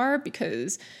so far,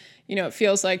 because, it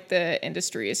feels like the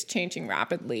industry is changing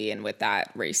rapidly, and with that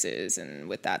races, and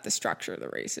with that the structure of the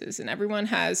races, and everyone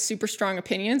has super strong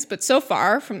opinions. But so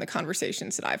far from the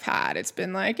conversations that I've had, it's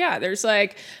been like, yeah, there's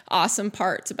like awesome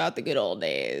parts about the good old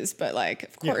days, but like,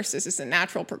 of course, this is a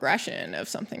natural progression of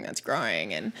something that's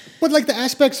growing. But like the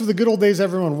aspects of the good old days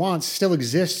everyone wants still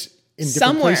exist in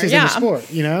different places in the sport,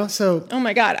 So oh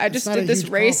my God, I just did this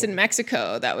race in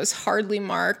Mexico that was hardly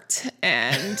marked,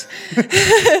 and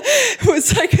it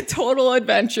was like a total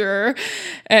adventure,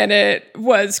 and it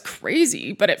was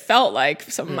crazy, but it felt like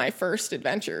some of my first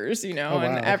adventures,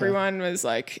 everyone was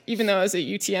like, even though it was a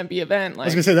UTMB event, like, I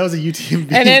was gonna say that was a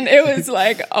UTMB, and then it was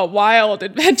like a wild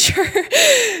adventure,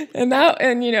 and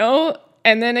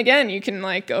then again, you can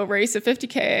like go race a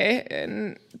 50K,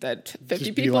 and that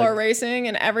 50 people are racing,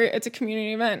 and it's a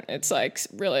community event. It's like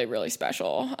really, really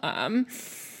special.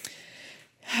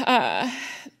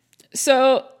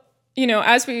 So,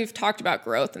 as we've talked about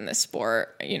growth in this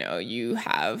sport, you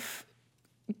have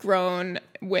grown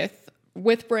with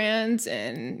brands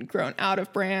and grown out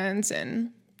of brands,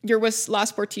 and you're with La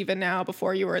Sportiva now.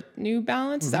 Before you were at New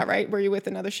Balance, is that right? Were you with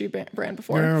another shoe brand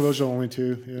before? No, those are only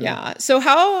two. Yeah. So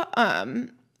how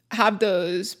have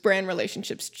those brand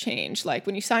relationships changed? Like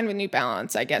when you signed with New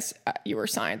Balance, I guess you were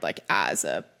signed like as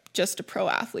just a pro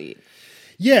athlete.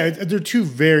 Yeah, they're two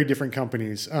very different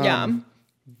companies. The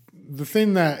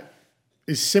thing that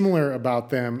is similar about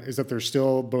them is that they're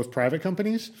still both private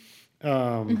companies,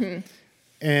 and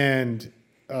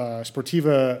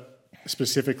Sportiva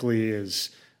specifically is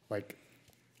like,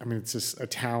 it's this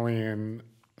Italian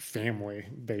family,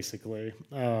 basically,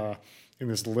 in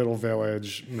this little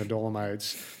village in the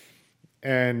Dolomites.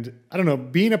 And I don't know,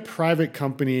 being a private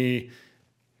company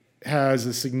has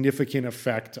a significant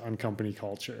effect on company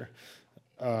culture.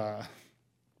 You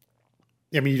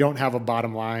don't have a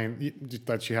bottom line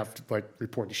that you have to like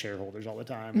report to shareholders all the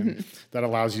time. And that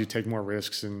allows you to take more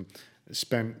risks and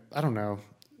spend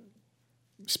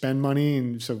money.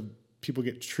 And so people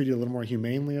get treated a little more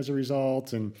humanely as a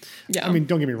result. And don't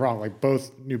get me wrong, like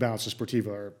both New Balance and Sportiva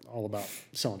are all about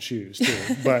selling shoes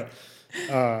too, but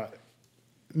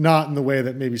not in the way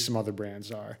that maybe some other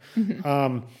brands are.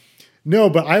 No,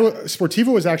 but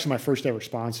Sportiva was actually my first ever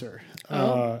sponsor.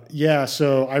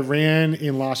 So I ran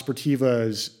in La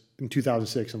Sportivas in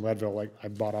 2006 in Leadville. Like I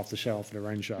bought off the shelf at a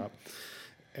running shop.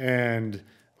 And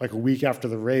like a week after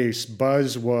the race,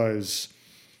 Buzz was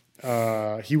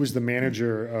he was the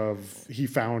manager he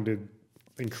founded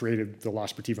and created the La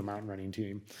Sportiva mountain running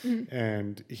team.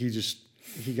 And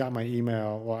he got my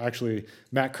email. Well, actually,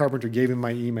 Matt Carpenter gave him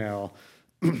my email,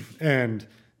 and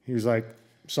he was like,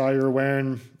 saw you were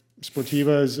wearing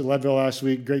Sportivas at Leadville last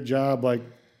week. Great job. Like,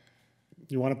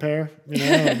 you want a pair? You know?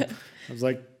 And I was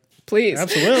like, please.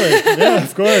 Absolutely. Yeah,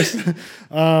 of course.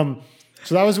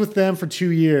 So that was with them for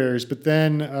 2 years. But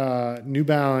then New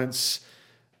Balance,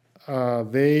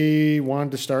 they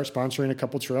wanted to start sponsoring a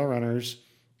couple trail runners.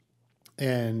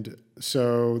 And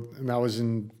that was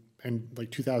in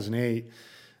like 2008.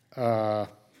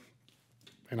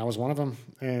 And I was one of them.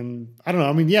 And I don't know.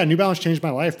 I mean, yeah, New Balance changed my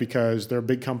life because they're a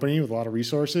big company with a lot of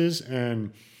resources,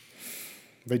 and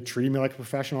they treated me like a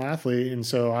professional athlete. And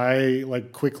so I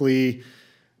like quickly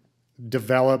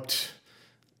developed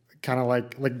kind of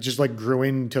like grew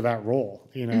into that role,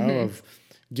 you know, of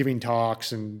giving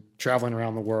talks and traveling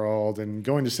around the world and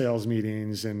going to sales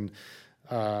meetings and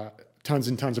tons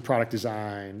and tons of product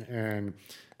design and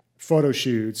photo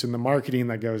shoots and the marketing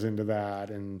that goes into that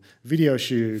and video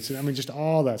shoots. And I mean, just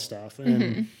all that stuff.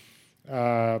 And,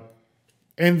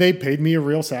 and they paid me a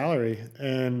real salary,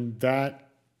 and that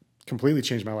completely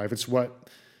changed my life. It's what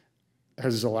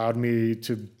has allowed me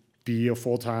to be a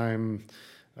full-time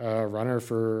runner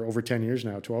for over 10 years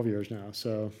now, 12 years now.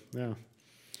 So, yeah.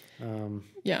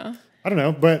 Yeah. I don't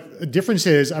know, but the difference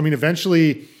is, I mean,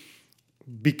 eventually,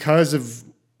 because of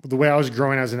the way I was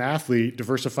growing as an athlete,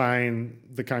 diversifying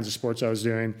the kinds of sports I was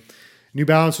doing, New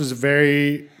Balance was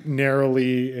very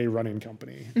narrowly a running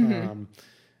company,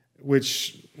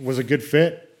 which was a good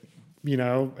fit, you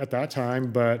know, at that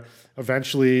time. But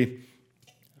eventually,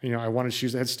 you know, I wanted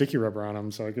shoes that had sticky rubber on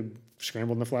them so I could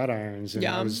scramble in the flat irons. And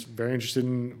I was very interested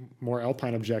in more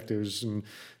alpine objectives. And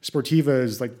Sportiva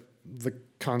is like the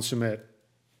consummate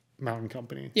mountain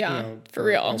company. Yeah, you know, for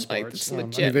real. Like, it's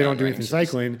legit. I mean, they don't do anything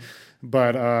cycling,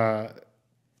 but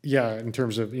yeah, in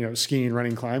terms of, you know, skiing,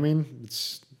 running, climbing,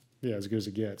 it's as good as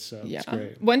it gets. So it's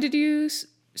great. When did you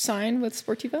sign with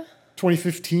Sportiva?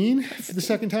 2015 for the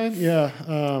second time.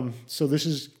 Yeah. So this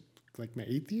is like my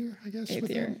 8th year, I guess. 8th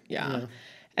year. Yeah.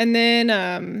 And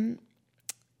then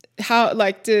how,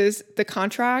 like, does the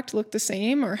contract look the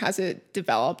same, or has it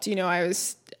developed? You know,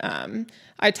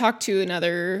 I talked to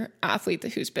another athlete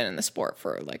who's been in the sport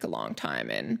for like a long time,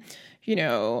 and you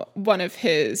know, one of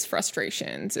his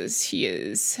frustrations is he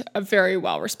is a very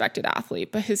well-respected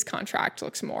athlete, but his contract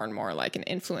looks more and more like an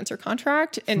influencer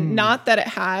contract. And not that it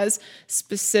has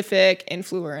specific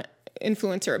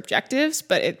influencer objectives,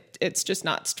 but it's just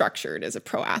not structured as a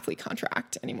pro athlete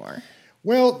contract anymore.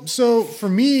 Well, so for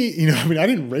me, you know, I mean, I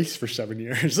didn't race for 7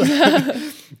 years.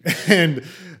 And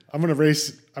I'm going to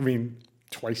race, I mean,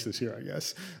 twice this year, I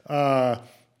guess.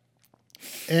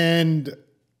 And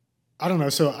I don't know.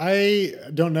 So I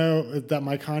don't know that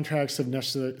my contracts have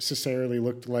necessarily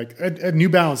looked like at New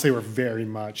Balance. They were very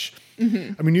much. I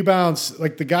mean, New Balance,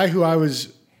 like the guy who I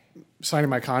was signing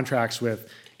my contracts with,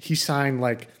 he signed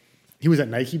like he was at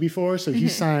Nike before, so he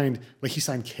signed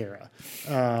Kara,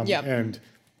 and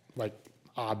like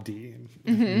Abdi and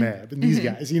Meb and these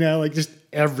guys, you know, like just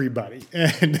everybody.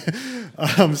 And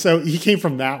so he came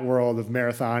from that world of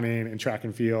marathoning and track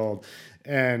and field,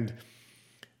 and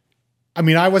I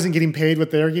mean, I wasn't getting paid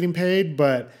what they were getting paid,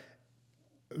 but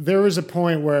there was a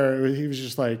point where he was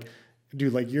just like,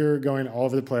 dude, like you're going all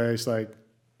over the place, like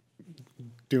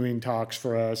doing talks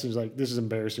for us. It was like, this is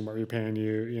embarrassing what we're paying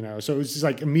you, you know? So it was just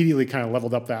like immediately kind of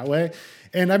leveled up that way.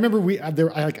 And I remember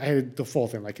I had the full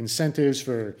thing, like incentives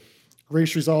for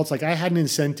race results. Like I had an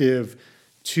incentive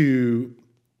to,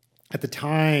 at the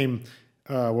time,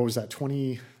 what was that?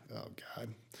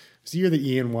 It's the year that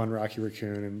Ian won Rocky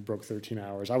Raccoon and broke 13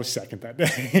 hours. I was second that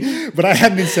day, but I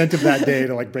had an incentive that day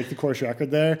to like break the course record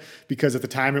there, because at the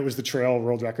time it was the trail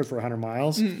world record for 100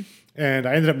 miles. And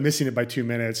I ended up missing it by 2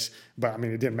 minutes, but I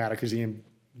mean, it didn't matter because Ian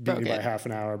beat me by half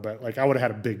an hour, but like I would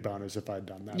have had a big bonus if I'd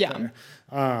done that. There.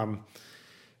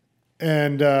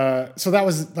 So that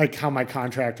was like how my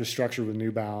contract was structured with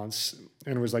New Balance,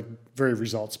 and it was like very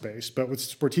results based. But with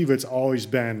Sportiva, it's always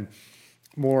been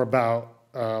more about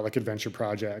like adventure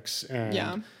projects,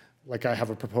 and like I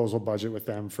have a proposal budget with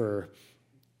them for,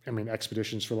 I mean,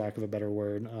 expeditions for lack of a better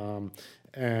word,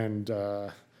 and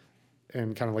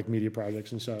kind of like media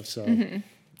projects and stuff. So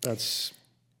that's.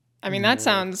 I mean, that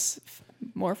sounds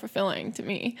more fulfilling to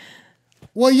me.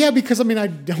 Well, yeah, because I mean, I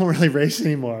don't really race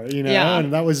anymore, you know,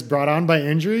 and that was brought on by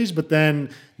injuries. But then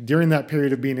during that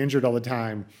period of being injured all the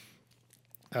time,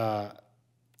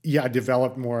 I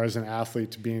developed more as an athlete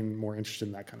to being more interested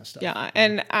in that kind of stuff. Yeah.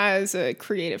 And as a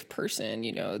creative person,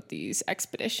 these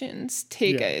expeditions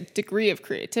take a degree of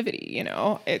creativity,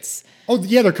 it's. Oh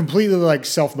yeah. They're completely like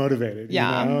self-motivated,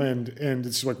 Yeah. and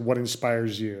it's like what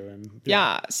inspires you and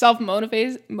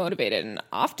self-motivated and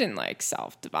often like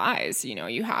self-devised,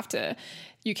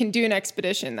 you can do an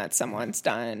expedition that someone's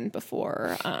done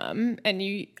before.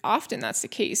 And often that's the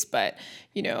case, but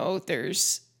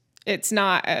it's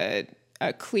not a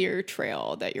clear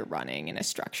trail that you're running in a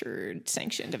structured,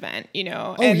 sanctioned event,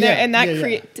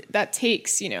 that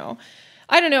takes,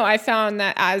 I don't know. I found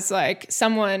that as like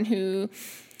someone who,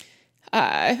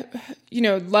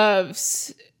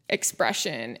 loves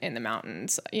expression in the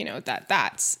mountains,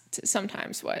 that's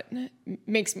sometimes what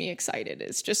makes me excited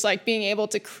is just like being able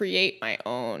to create my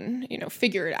own,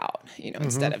 figure it out,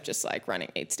 instead of just like running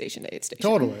aid station to aid station.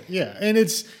 Totally. Yeah. And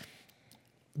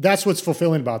that's what's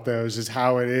fulfilling about those is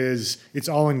how it's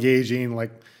all engaging,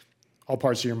 like all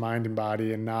parts of your mind and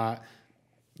body, and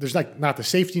there's like not the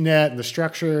safety net and the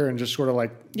structure and just sort of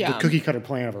like the cookie cutter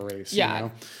plan of a race. Yeah.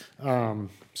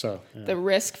 The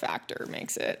risk factor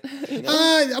makes it.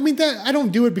 I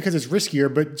don't do it because it's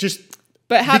riskier, but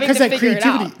having because to that figure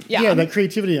creativity, it out. That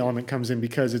creativity element comes in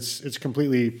because it's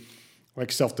completely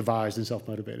like self-devised and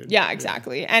self-motivated. Yeah,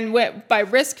 exactly. And by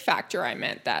risk factor, I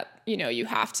meant that, you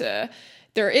have to.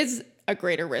 There is a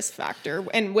greater risk factor,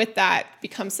 and with that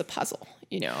becomes the puzzle,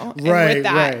 and with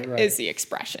that is the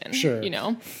expression, Sure.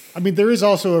 There is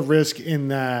also a risk in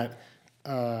that,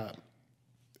 and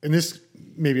this,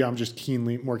 maybe I'm just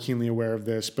more keenly aware of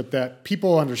this, but that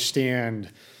people understand,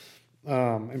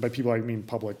 and by people I mean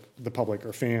the public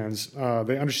or fans,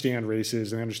 they understand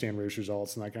races and they understand race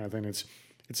results and that kind of thing.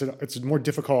 It's a more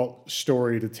difficult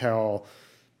story to tell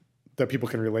that people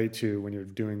can relate to when you're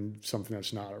doing something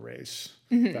that's not a race.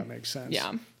 If that makes sense.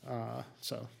 Yeah.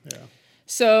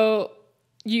 So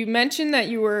you mentioned that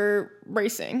you were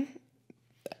racing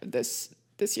this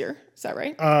year. Is that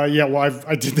right? Well,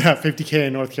 I did that 50K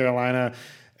in North Carolina,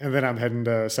 and then I'm heading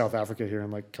to South Africa here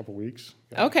in like a couple weeks.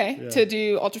 Okay. Yeah. To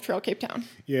do Ultra Trail Cape Town.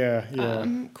 Yeah.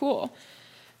 Cool.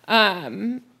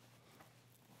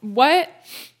 What,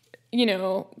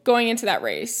 going into that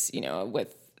race,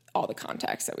 with all the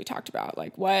context that we talked about,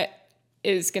 like what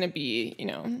is going to be,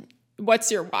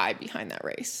 what's your why behind that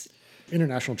race?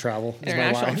 International travel.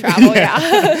 International travel, yeah.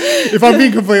 If I'm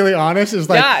being completely honest, it's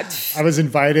like I was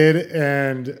invited,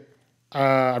 and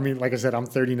like I said, I'm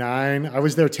 39. I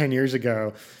was there 10 years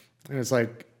ago, and it's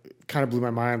like kind of blew my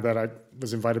mind that I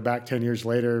was invited back 10 years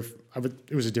later.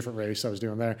 It was a different race I was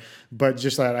doing there, but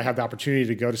just that I had the opportunity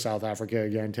to go to South Africa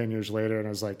again 10 years later, and I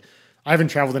was like, I haven't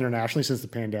traveled internationally since the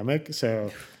pandemic,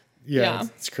 so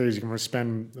it's crazy. I'm going to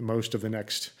spend most of the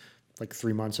next like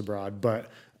 3 months abroad, but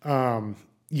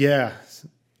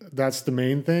that's the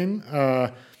main thing.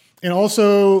 And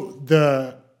also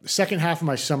the second half of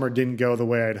my summer didn't go the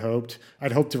way I'd hoped.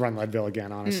 I'd hoped to run Leadville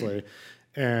again, honestly.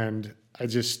 And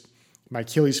my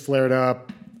Achilles flared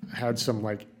up, had some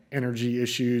like energy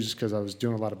issues because I was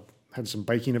doing had some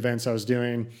biking events I was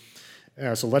doing.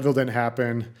 So Leadville didn't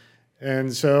happen.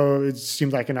 And so it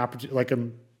seemed like a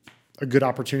good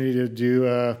opportunity to do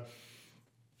a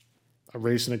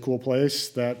race in a cool place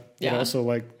that also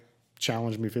like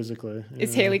challenged me physically.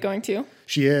 Is Haley going too?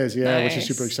 She is, Nice. Which is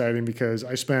super exciting because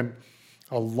I spent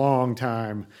a long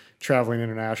time traveling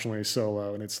internationally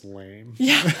solo, and it's lame.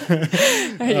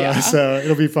 Yeah. So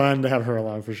it'll be fun to have her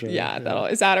along for sure. Yeah,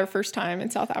 is that her first time in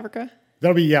South Africa?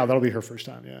 That'll be her first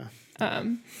time. Yeah.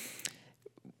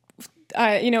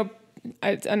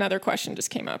 Another question just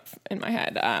came up in my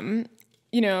head.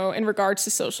 In regards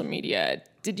to social media,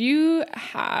 did you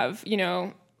have,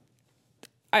 Haley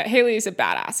is a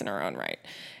badass in her own right.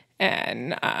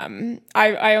 And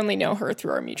I only know her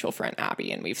through our mutual friend,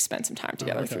 Abby, and we've spent some time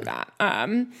together through that.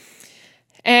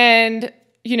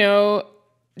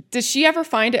 Does she ever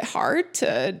find it hard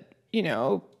to,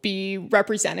 be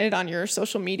represented on your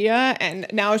social media? And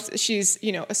now she's,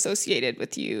 associated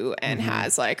with you and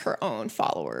has like her own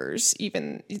followers,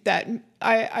 even that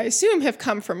I assume have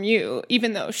come from you,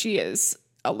 even though she is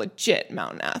a legit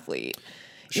mountain athlete.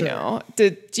 Sure.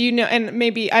 Do you know, and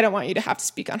maybe I don't want you to have to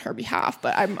speak on her behalf,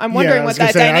 but I'm wondering what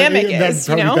that dynamic is. That's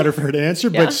probably better for her to answer,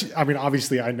 but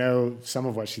obviously I know some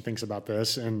of what she thinks about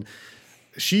this, and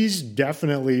she's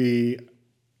definitely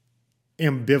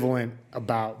ambivalent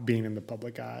about being in the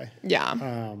public eye.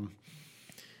 Yeah.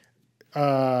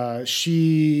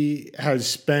 She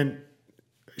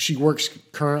works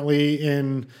currently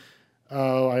in,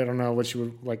 I don't know what she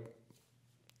would like,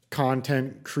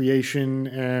 content creation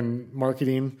and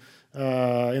marketing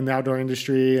in the outdoor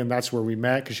industry, and that's where we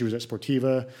met because she was at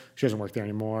Sportiva. She doesn't work there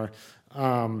anymore.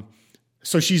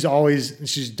 So she's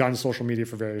done social media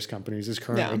for various companies, is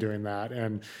currently doing that.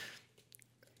 And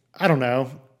I don't know.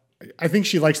 I think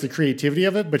she likes the creativity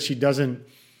of it, but she doesn't,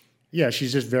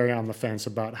 she's just very on the fence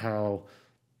about how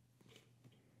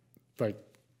like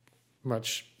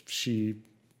much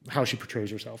how she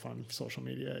portrays herself on social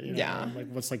media. You know? Yeah. Like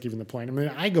what's like even the point? I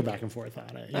mean, I go back and forth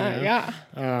on it. You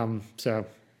know? So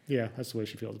yeah, that's the way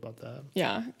she feels about that.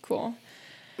 Yeah. Cool.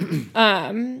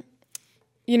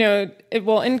 You know,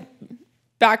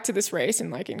 back to this race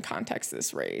and like in context of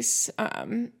this race,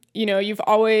 you know, you've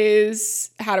always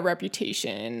had a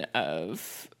reputation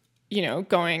of, you know,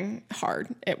 going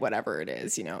hard at whatever it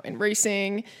is, you know, in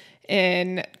racing,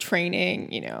 in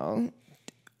training, you know,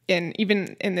 and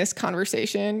even in this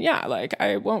conversation, like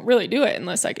I won't really do it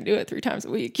unless I can do it 3 times a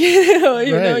week. You know,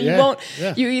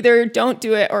 you either don't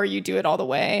do it or you do it all the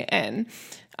way. And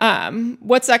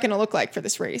what's that going to look like for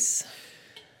this race?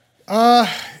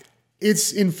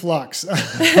 It's in flux.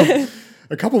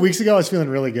 A couple of weeks ago, I was feeling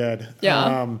really good.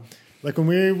 Yeah. Like when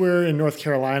we were in North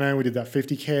Carolina, we did that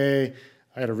 50K.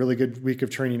 I had a really good week of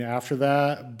training after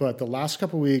that. But the last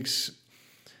couple of weeks,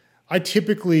 I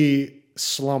typically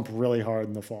slump really hard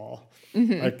in the fall.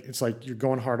 Mm-hmm. Like it's like you're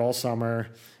going hard all summer,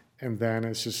 and then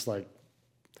it's just like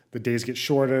the days get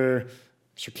shorter,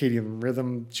 circadian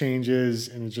rhythm changes,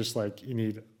 and it's just like you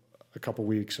need a couple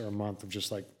weeks or a month of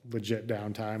just like legit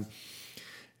downtime.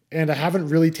 And I haven't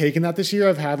really taken that this year.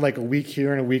 I've had like a week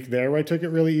here and a week there where I took it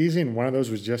really easy. And one of those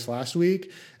was just last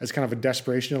week as kind of a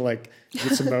desperation to like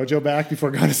get some mojo back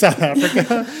before going to South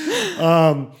Africa.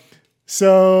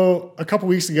 So a couple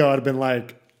weeks ago, I'd have been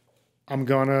like, I'm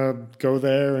going to go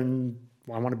there and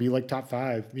I want to be like top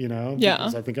 5, you know,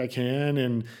 because I think I can.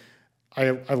 And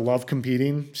I love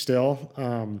competing still.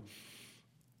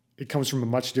 It comes from a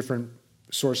much different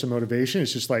source of motivation.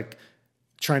 It's just like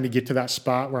trying to get to that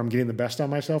spot where I'm getting the best on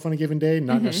myself on a given day,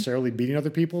 not necessarily beating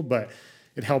other people, but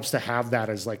it helps to have that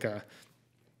as like a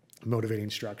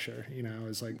motivating structure, you know,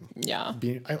 is like,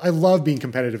 I love being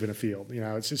competitive in a field, you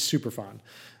know, it's just super fun.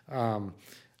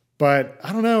 But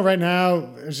I don't know right now,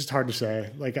 it's just hard to say.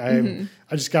 Like I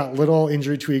just got little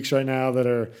injury tweaks right now that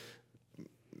are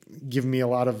giving me a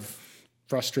lot of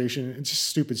frustration. It's just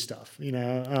stupid stuff, you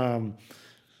know,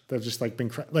 that just like been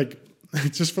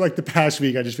just for like the past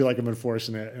week, I just feel like I'm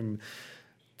enforcing it, and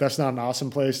that's not an awesome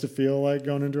place to feel like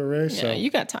going into a race. Yeah, so. You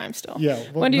got time still. Yeah.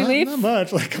 Well, when do you leave? Not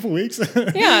much, like a couple weeks.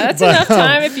 Yeah, that's enough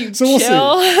time if you chill.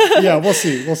 We'll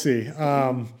see. We'll see.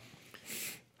 I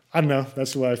don't know.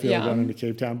 That's the way I feel going into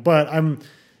Cape Town. But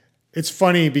it's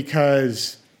funny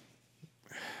because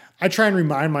I try and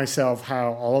remind myself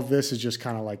how all of this is just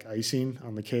kind of like icing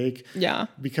on the cake. Yeah.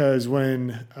 Because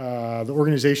when the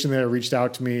organization there reached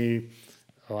out to me,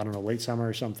 I don't know, late summer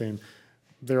or something,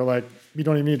 they were like, "You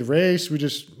don't even need to race. We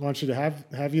just want you to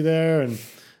have you there." And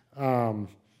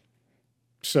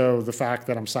so the fact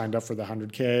that I'm signed up for the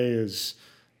 100K is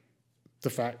the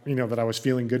fact, you know, that I was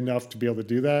feeling good enough to be able to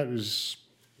do that is,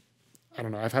 I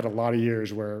don't know. I've had a lot of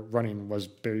years where running was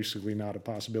basically not a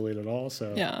possibility at all.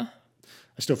 So I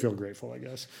still feel grateful, I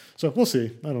guess. So we'll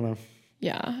see. I don't know.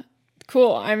 Yeah.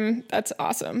 Cool. That's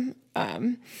awesome.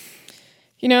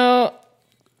 You know,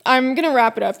 I'm going to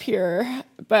wrap it up here,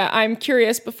 but I'm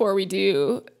curious before we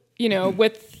do, you know,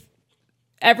 with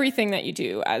everything that you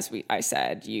do, as I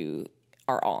said, you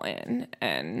are all in,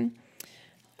 and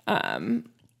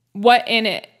what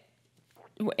in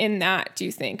that do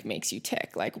you think makes you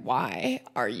tick? Like, why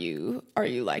are you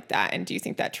like that? And do you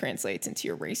think that translates into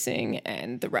your racing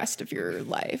and the rest of your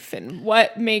life? And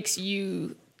what makes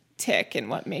you tick, and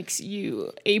what makes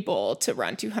you able to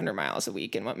run 200 miles a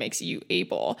week, and what makes you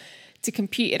able to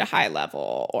compete at a high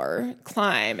level or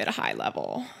climb at a high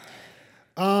level?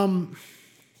 I'm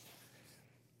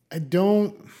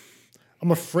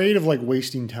afraid of like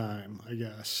wasting time, I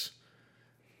guess.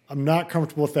 I'm not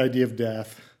comfortable with the idea of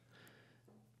death.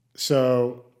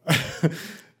 So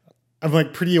I'm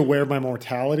like pretty aware of my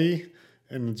mortality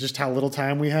and just how little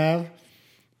time we have.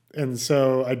 And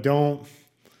so I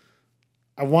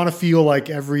want to feel like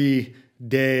every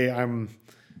day I'm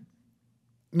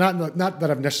not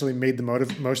that I've necessarily made the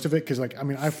most of it. Cause like, I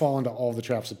mean, I fall into all the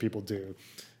traps that people do,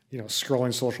 you know,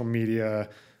 scrolling social media,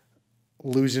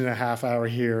 losing a half hour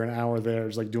here, an hour there,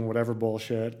 just like doing whatever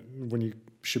bullshit when you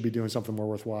should be doing something more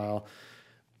worthwhile.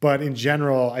 But in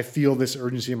general, I feel this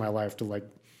urgency in my life to like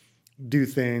do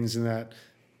things, and that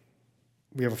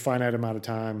we have a finite amount of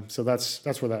time. So that's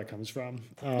where that comes from.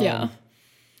 But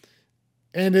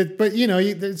you know,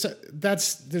 there's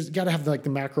got to have like the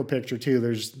macro picture too.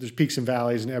 There's peaks and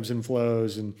valleys and ebbs and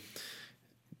flows, and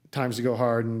times to go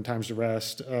hard and times to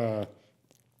rest.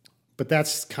 But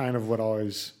that's kind of what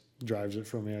always drives it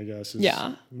for me, I guess.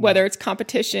 Yeah. Whether it's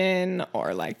competition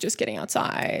or like just getting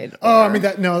outside. Oh, I mean,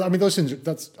 those things,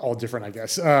 that's all different, I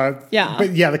guess. Yeah.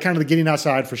 But yeah, the getting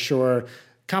outside for sure.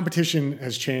 Competition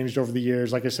has changed over the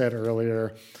years. Like I said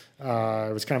earlier,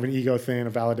 it was kind of an ego thing,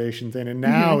 a validation thing. And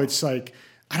now it's like,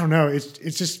 I don't know, it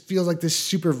just feels like this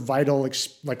super vital,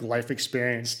 like life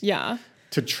experience. Yeah.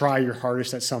 To try your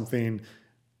hardest at something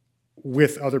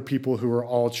with other people who are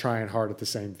all trying hard at the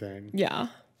same thing. Yeah.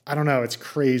 I don't know. It's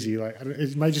crazy. Like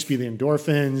it might just be the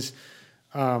endorphins,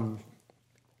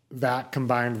 that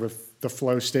combined with the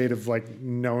flow state of like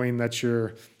knowing that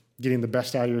you're getting the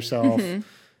best out of yourself.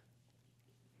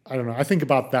 I don't know. I think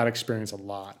about that experience a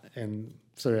lot. And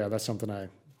so, yeah, that's what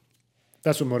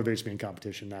motivates me in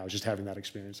competition now, is just having that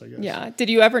experience, I guess. Yeah. Did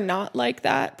you ever not like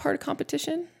that part of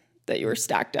competition, that you were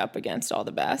stacked up against all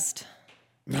the best?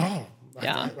 No.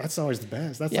 Yeah. That's always the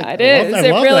best. That's yeah, like, it is.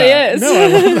 It really is. No, I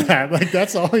love that. Like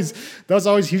that was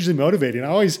always hugely motivating.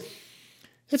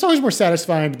 It's always more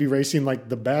satisfying to be racing like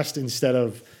the best instead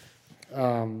of,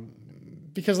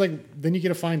 because like then you get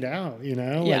to find out,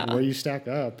 like where you stack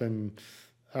up, and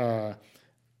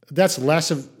that's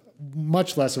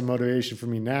much less of motivation for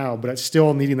me now, but it's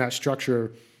still needing that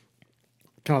structure,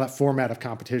 kind of that format of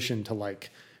competition to like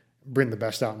bring the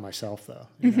best out in myself though.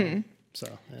 You know? So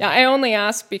yeah, I only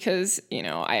ask because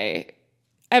I'm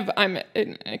an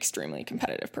extremely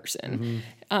competitive person,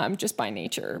 just by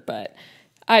nature. But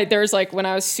there's like when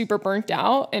I was super burnt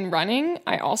out in running,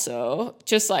 I also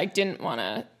just like didn't want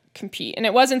to compete, and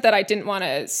it wasn't that I didn't want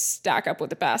to stack up with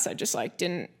the best. I just like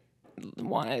didn't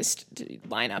want to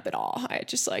line up at all. I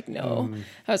just like no.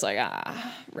 I was like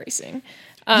racing.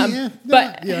 I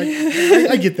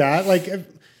get that. Like,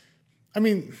 I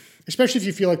mean, especially if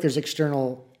you feel like there's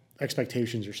external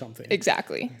expectations or something.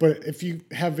 Exactly. But if you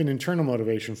have an internal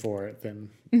motivation for it, then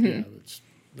it's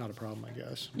not a problem, I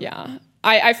guess. Yeah.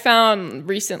 I found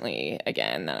recently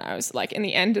again that I was like in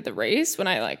the end of the race, when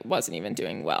I like wasn't even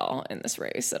doing well in this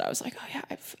race, that I was like, oh yeah,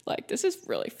 this is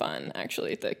really fun,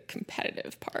 actually, the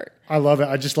competitive part. I love it.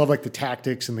 I just love like the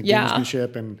tactics and the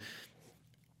gamesmanship and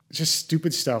just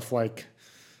stupid stuff. Like,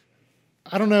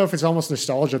 I don't know if it's almost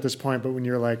nostalgia at this point, but when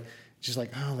you're like, just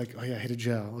like, oh yeah, hit a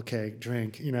gel. Okay,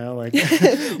 drink, like.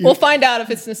 We'll find out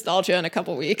if it's nostalgia in a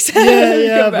couple weeks.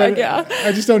 Yeah.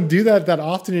 I just don't do that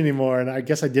often anymore. And I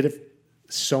guess I did it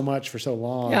so much for so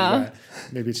long that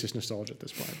maybe it's just nostalgia at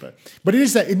this point. But it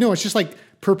is that, it's just like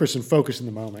purpose and focus in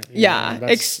the moment.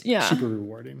 That's super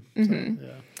rewarding. So, yeah.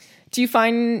 Do you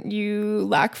find you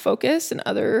lack focus in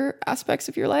other aspects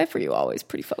of your life, or are you always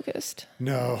pretty focused?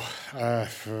 No.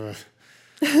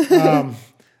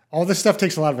 All this stuff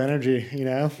takes a lot of energy,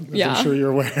 as I'm sure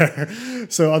you're aware.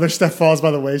 So other stuff falls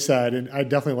by the wayside, and I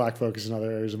definitely lack focus in other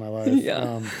areas of my life.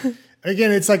 Yeah.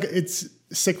 Again, it's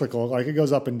cyclical, like it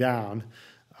goes up and down.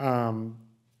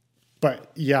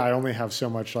 But yeah, I only have so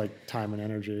much like time and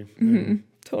energy. And,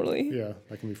 totally. Yeah,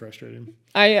 that can be frustrating.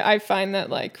 I find that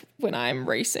like when I'm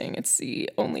racing, it's the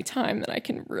only time that I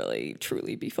can really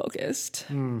truly be focused.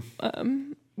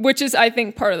 Which is, I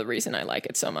think, part of the reason I like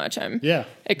it so much. I'm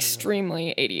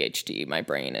extremely ADHD. My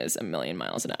brain is a million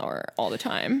miles an hour all the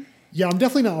time. Yeah, I'm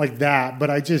definitely not like that,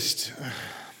 but I just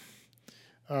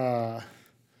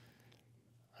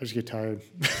get tired.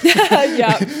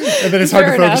 Yeah. And then it's hard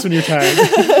to focus when you're tired.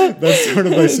 That's sort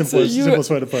of my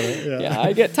simplest way to put it. Yeah,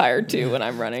 I get tired too when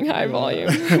I'm running high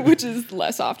volume, which is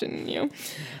less often than you.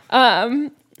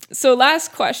 So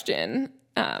last question.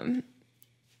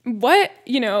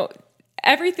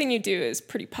 Everything you do is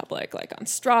pretty public, like on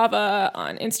Strava,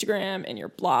 on Instagram, and your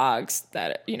blogs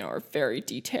that, are very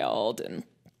detailed and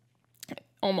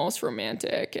almost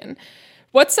romantic. And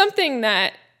what's something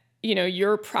that,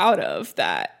 you're proud of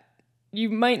that you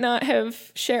might not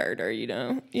have shared, or,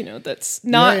 that's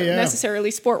not necessarily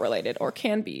sport related, or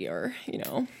can be, or,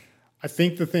 I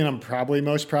think the thing I'm probably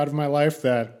most proud of in my life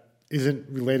that isn't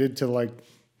related to like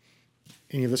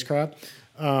any of this crap,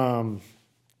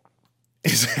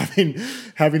 is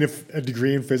having a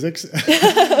degree in physics.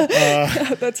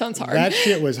 That sounds hard. That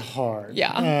shit was hard.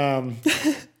 Yeah.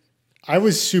 I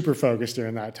was super focused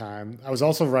during that time. I was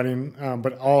also running,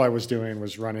 but all I was doing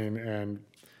was running and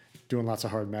doing lots of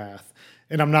hard math.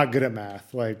 And I'm not good at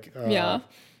math.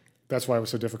 That's why it was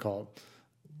so difficult.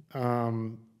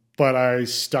 But I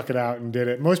stuck it out and did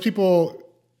it. Most people,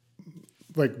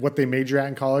 like what they major at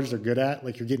in college, they're good at.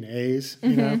 Like you're getting A's,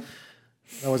 you know?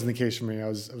 That wasn't the case for me. I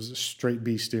was a straight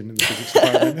B student in the physics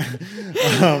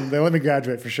department. They let me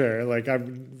graduate for sure.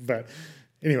 But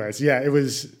anyways, yeah, it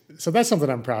was. So that's something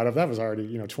I'm proud of. That was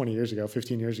already 20 years ago,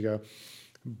 15 years ago.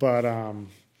 But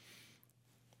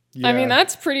yeah. I mean,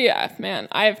 that's pretty. Man,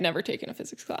 I've never taken a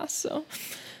physics class, so.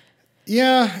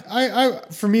 Yeah,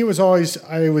 for me, it was always,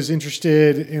 I was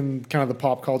interested in kind of the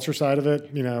pop culture side of it.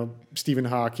 You know, Stephen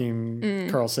Hawking,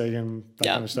 Carl Sagan, that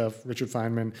kind of stuff, Richard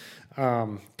Feynman,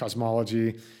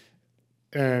 cosmology.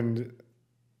 And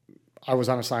I was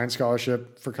on a science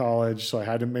scholarship for college, so I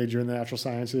had to major in the natural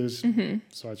sciences.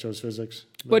 So I chose physics.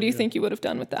 What do you think you would have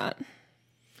done with that?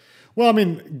 Well, I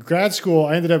mean, grad school,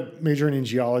 I ended up majoring in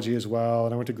geology as well,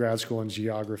 and I went to grad school in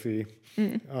geography.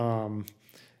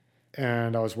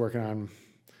 And I was working on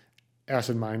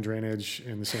acid mine drainage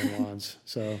in the San Juans.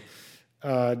 So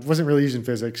it wasn't really using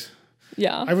physics.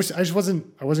 Yeah. I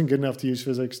wasn't good enough to use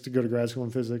physics to go to grad school in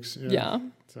physics. Yeah.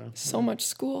 So much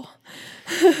school.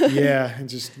 Yeah, and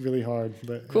just really hard.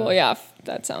 But cool. Yeah,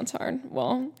 that sounds hard.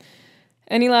 Well,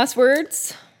 any last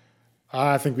words?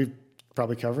 I think we've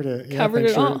probably covered it. Yeah, covered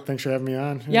it all. Thanks for having me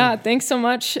on. Yeah, thanks so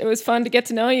much. It was fun to get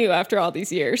to know you after all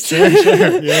these years. Sure.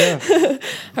 Yeah.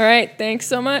 All right. Thanks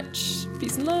so much.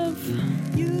 Peace and love.